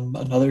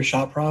another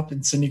shot prop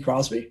in Sidney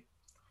Crosby.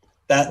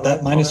 That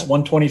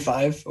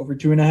 -125 over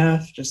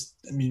 2.5. Just,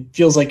 I mean,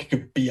 feels like it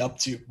could be up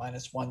to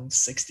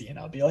 -160, and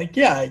I'll be like,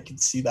 yeah, I can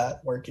see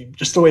that working.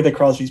 Just the way that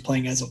Crosby's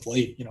playing as of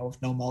late, you know,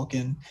 with no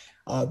Malkin,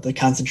 the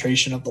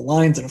concentration of the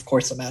lines, and of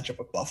course the matchup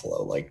with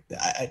Buffalo. Like,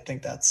 I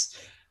think that's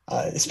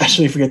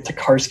especially if we get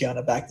Tokarski on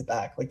a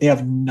back-to-back. Like, they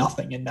have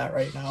nothing in that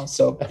right now.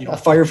 So, you know,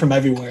 fire from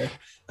everywhere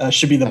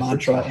should be the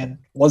mantra, and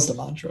was the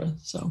mantra.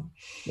 So,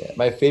 yeah,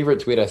 my favorite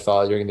tweet I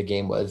saw during the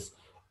game was,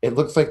 "It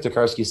looks like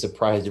Tokarski's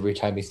surprised every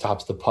time he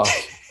stops the puck."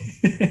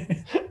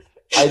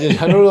 I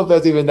don't know if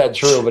that's even that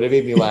true, but it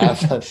made me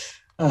laugh.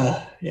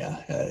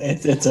 Yeah,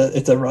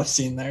 it's a rough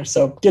scene there.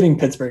 So getting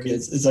Pittsburgh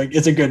is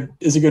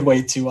a good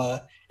way to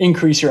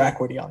increase your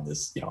equity on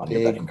this, you know, on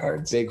your betting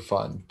cards. Big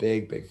fun.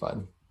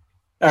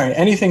 All right.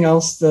 Anything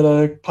else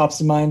that pops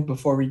to mind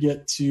before we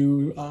get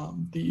to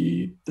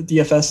the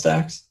DFS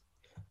stacks?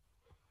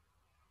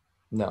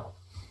 No.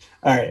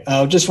 All right.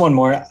 Just one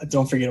more.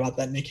 Don't forget about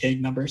that Nick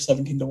Hague number,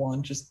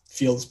 17-1. Just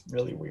feels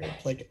really weird.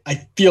 Like,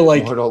 I feel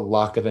like mortal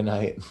lock of the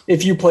night.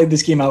 If you played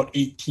this game out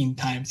 18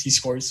 times, he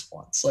scores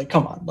once. Like,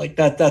 come on. Like,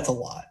 that's a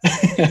lot.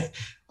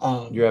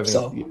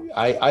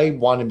 I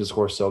want him to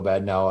score so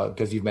bad now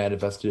because you've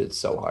manifested it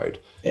so hard.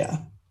 Yeah.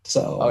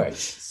 So all right.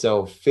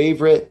 So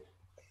favorite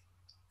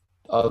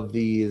of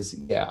these,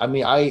 yeah. I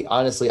mean, I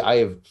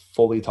have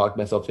fully talked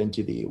myself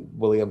into the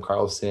William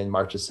Karlsson,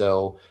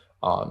 Marchessault,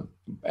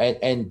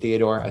 and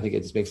Theodore. I think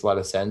it just makes a lot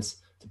of sense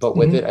to put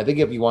with it. I think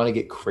if you want to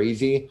get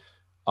crazy,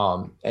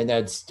 and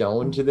add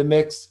Stone to the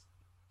mix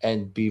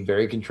and be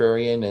very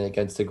contrarian and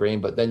against the grain,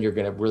 but then you're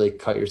going to really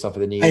cut yourself at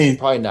the knees.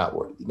 Probably not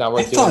worth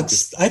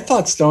I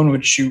thought Stone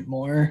would shoot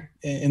more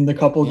in the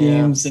couple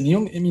games, and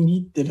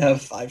he did have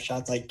 5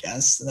 shots, I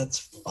guess. That's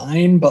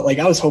fine, but like,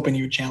 I was hoping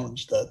he would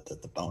challenge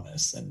the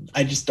bonus, and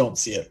I just don't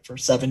see it for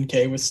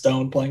 7K with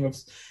Stone playing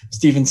with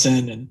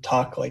Stevenson and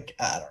Tuck. Like,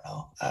 I don't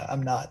know.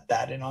 I'm not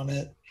that in on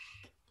it.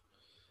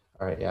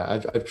 All right,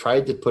 yeah. I've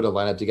tried to put a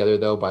lineup together,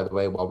 though, by the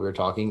way, while we were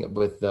talking,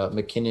 with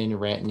McKinnon,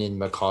 Rantanen,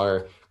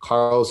 Makar,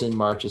 Karlsson,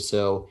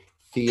 Marchessault,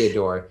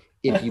 Theodore.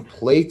 If you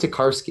play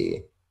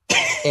Tokarski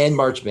and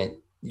Marchment,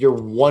 you're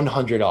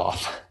 100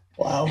 off.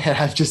 Wow. And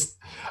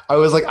I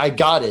was like, I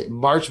got it.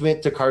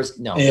 Marchment, Tokarski.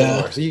 No, it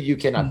doesn't work. So you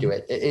cannot do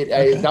it.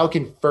 It's now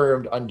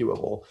confirmed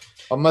undoable.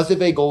 Unless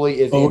if a goalie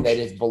is in that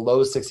is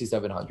below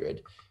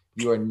 6,700,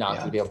 you are not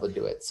going to be able to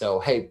do it. So,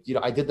 hey,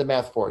 I did the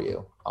math for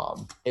you.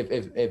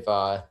 If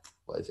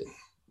what is it?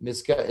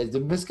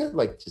 Miska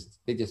like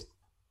they just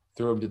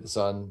threw him to the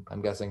sun,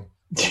 I'm guessing.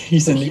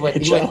 He went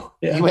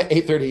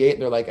 838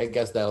 and they're like, I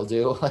guess that'll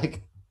do.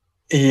 Like,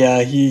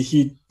 yeah,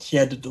 he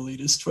had to delete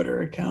his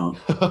Twitter account.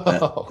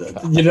 That's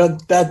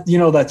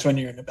when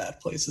you're in a bad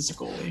place as a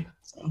goalie.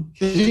 So.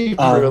 Did he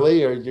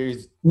really? Or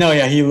no,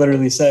 yeah, he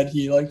literally said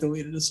he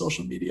deleted his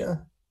social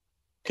media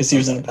because he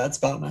was in a bad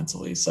spot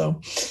mentally.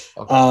 So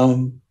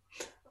all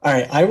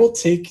right, I will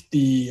take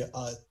the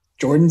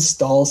Jordan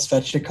Staal,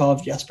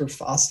 Svechnikov, Jesper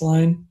Fast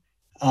line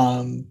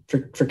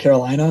for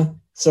Carolina.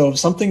 So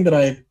something that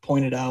I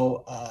pointed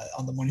out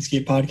on the Morning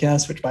Skate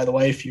podcast, which, by the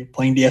way, if you're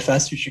playing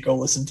DFS, you should go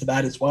listen to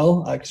that as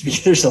well,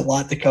 because there's a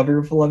lot to cover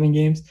with 11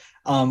 games,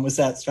 was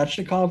that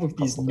Svechnikov with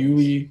these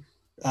newly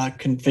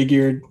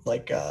configured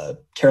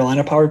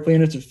Carolina power play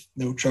units with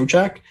no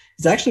Trocheck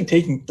is actually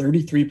taking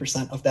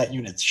 33% of that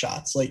unit's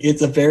shots. Like,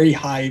 it's a very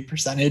high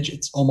percentage.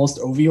 It's almost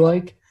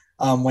Ovi-like.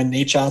 When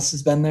Nachos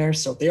has been there.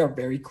 So they are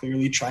very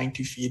clearly trying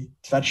to feed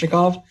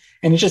Svechnikov,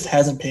 and it just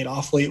hasn't paid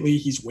off lately.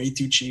 He's way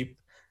too cheap.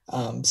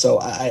 So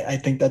I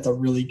think that's a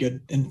really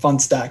good and fun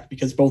stack,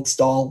 because both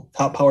Staal,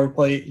 top power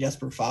play,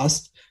 Jesper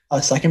Fast,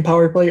 second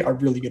power play, are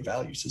really good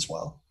values as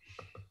well.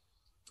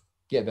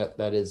 Yeah,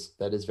 that is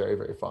very,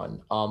 very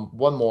fun.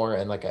 One more,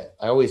 and like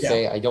I always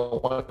say, I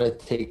don't want to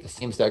take the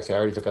same stacks I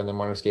already took on the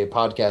Morning Skate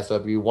podcast. So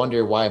if you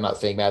wonder why I'm not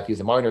saying Matthews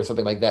and Martin or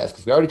something like that, it's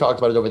because we already talked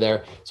about it over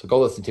there. So go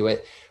listen to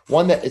it.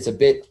 One that is a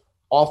bit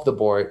off the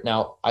board.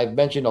 Now, I've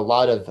mentioned a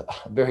lot of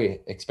very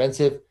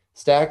expensive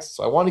stacks,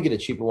 so I want to get a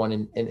cheaper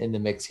one in the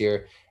mix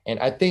here. And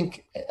I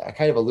think I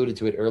kind of alluded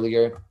to it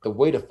earlier. The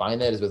way to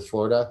find that is with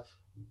Florida.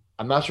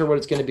 I'm not sure what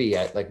it's going to be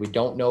yet. Like, we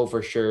don't know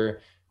for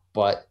sure,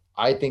 but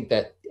I think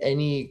that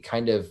any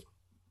kind of,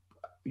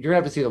 you're going to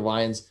have to see the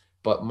lines,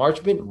 but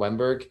Marchment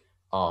Wemberg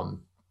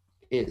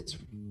is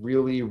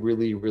really,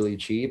 really, really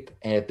cheap.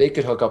 And if they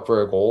could hook up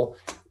for a goal,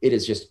 it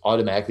is just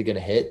automatically going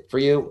to hit for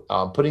you.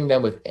 Putting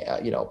them with,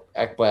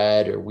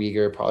 Ekblad or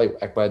Weegar, probably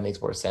Ekblad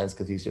makes more sense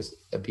because he's just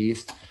a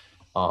beast.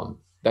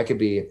 That could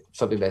be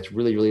something that's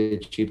really, really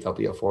cheap to help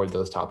you afford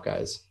those top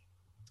guys.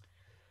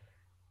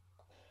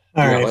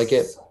 All Do you not right. like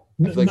it?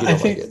 I feel like you I don't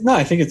like think it. no,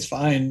 I think it's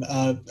fine.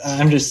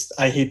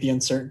 I hate the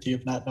uncertainty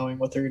of not knowing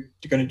what they're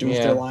going to do with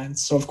their Yeah.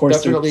 lines. So of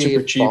course they're Definitely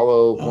super cheap.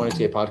 follow One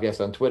to podcast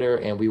on Twitter,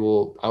 and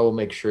I will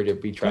make sure to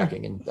be Sure.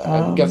 tracking. And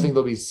I'm guessing Um,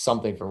 there'll be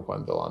something from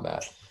Quenville on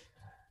that.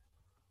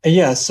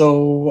 yeah,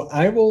 so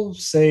I will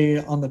say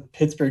on the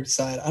Pittsburgh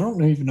side, I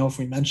don't even know if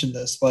we mentioned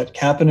this, but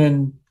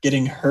Kapanen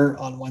getting hurt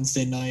on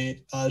Wednesday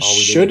night Oh, we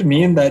should didn't. Oh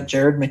mean that man,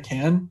 Jared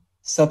McCann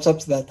steps up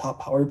to that top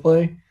power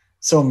play.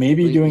 So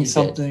maybe doing he did.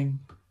 something.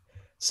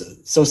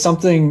 So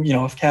something,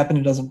 if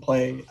Kapanen doesn't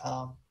play,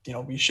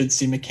 we should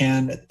see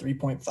McCann at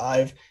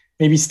 3.5.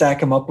 Maybe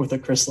stack him up with a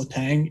Chris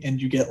Letang, and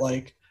you get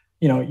like,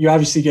 you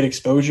obviously get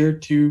exposure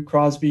to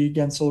Crosby,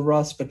 Gensel,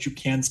 Russ, but you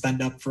can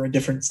spend up for a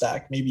different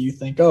stack. Maybe you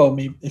think, oh,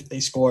 maybe if they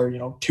score,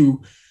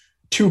 two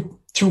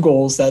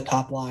goals that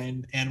top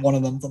line, and one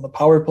of them's on the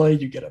power play,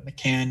 you get a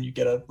McCann, you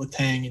get a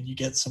Letang, and you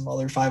get some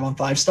other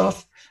 5-on-5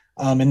 stuff,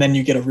 and then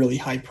you get a really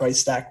high price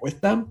stack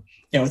with them.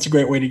 It's a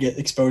great way to get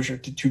exposure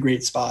to two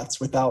great spots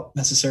without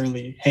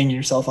necessarily hanging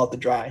yourself out to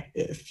dry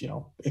if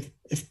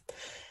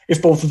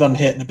both of them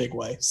hit in a big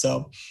way.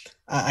 So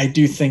I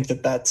do think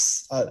that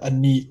that's a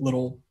neat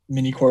little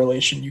mini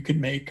correlation you could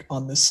make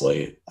on this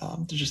slate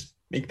to just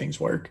make things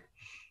work.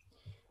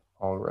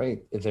 All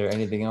right. Is there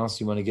anything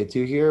else you want to get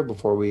to here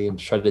before we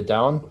shut it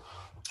down?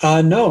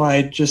 No,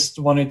 I just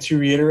wanted to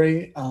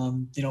reiterate,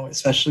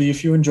 especially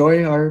if you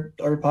enjoy our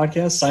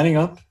podcast, signing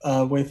up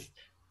with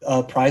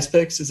Prize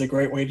Picks is a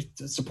great way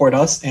to support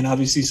us and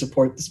obviously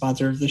support the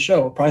sponsor of the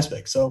show, Prize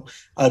Picks. So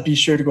be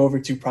sure to go over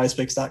to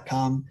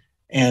prizepicks.com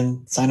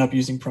and sign up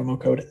using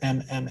promo code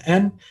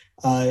MMN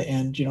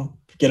and,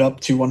 get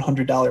up to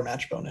 $100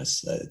 match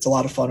bonus. It's a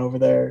lot of fun over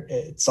there.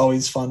 It's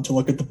always fun to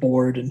look at the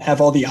board and have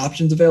all the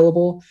options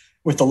available.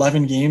 With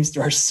 11 games,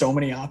 there are so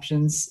many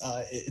options.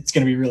 It's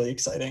going to be really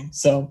exciting.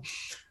 So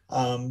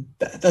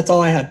that's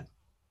all I had.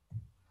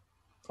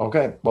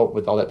 Okay. Well,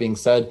 with all that being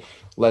said,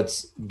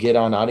 let's get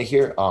on out of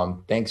here.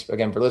 Thanks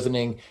again for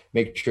listening.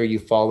 Make sure you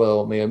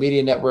follow Mayo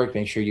Media Network.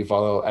 Make sure you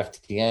follow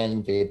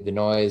FTN, Fade the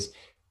Noise.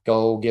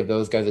 Go give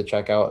those guys a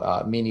check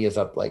out. Mini is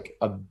up like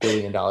 $1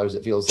 billion.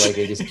 It feels like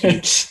they just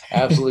keep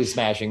absolutely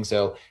smashing.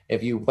 So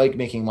if you like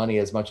making money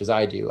as much as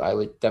I do, I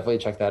would definitely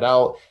check that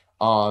out.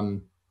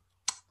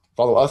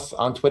 Follow us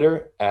on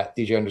Twitter at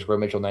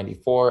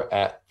DJ_Mitchell94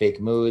 at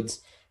Fake Moods.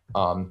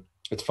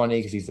 It's funny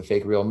because he's the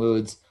fake real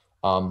Moods.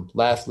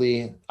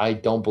 Lastly, I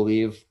don't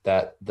believe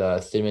that the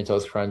Cinnamon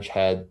Toast Crunch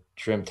had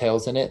shrimp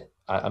tails in it.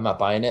 I'm not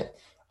buying it.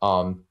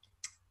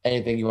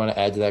 Anything you want to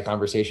add to that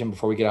conversation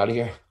before we get out of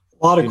here?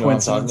 A lot of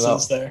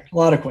coincidences there. A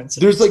lot of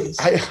coincidences. There's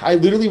like, I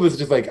literally was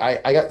just like,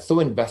 I got so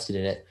invested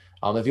in it.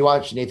 If you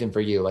watch Nathan For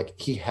You, like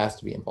he has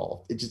to be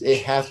involved.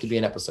 It has to be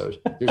an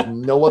episode. There's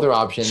no other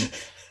option.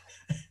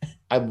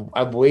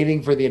 I'm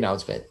waiting for the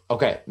announcement.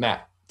 Okay,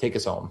 Matt, take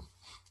us home.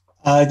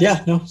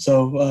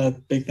 So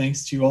big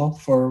thanks to you all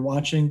for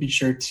watching. Be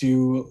sure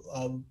to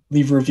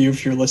leave a review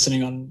if you're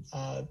listening on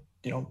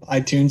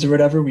iTunes or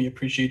whatever. We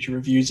appreciate your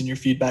reviews and your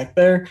feedback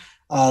there.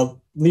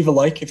 Leave a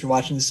like if you're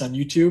watching this on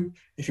YouTube.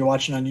 If you're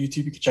watching on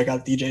YouTube, you can check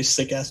out DJ's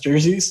sick ass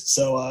jerseys.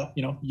 So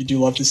you do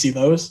love to see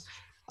those.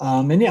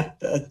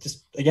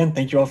 Just again,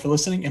 thank you all for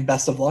listening and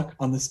best of luck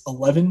on this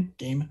 11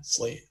 game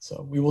slate.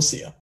 So we will see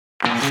you.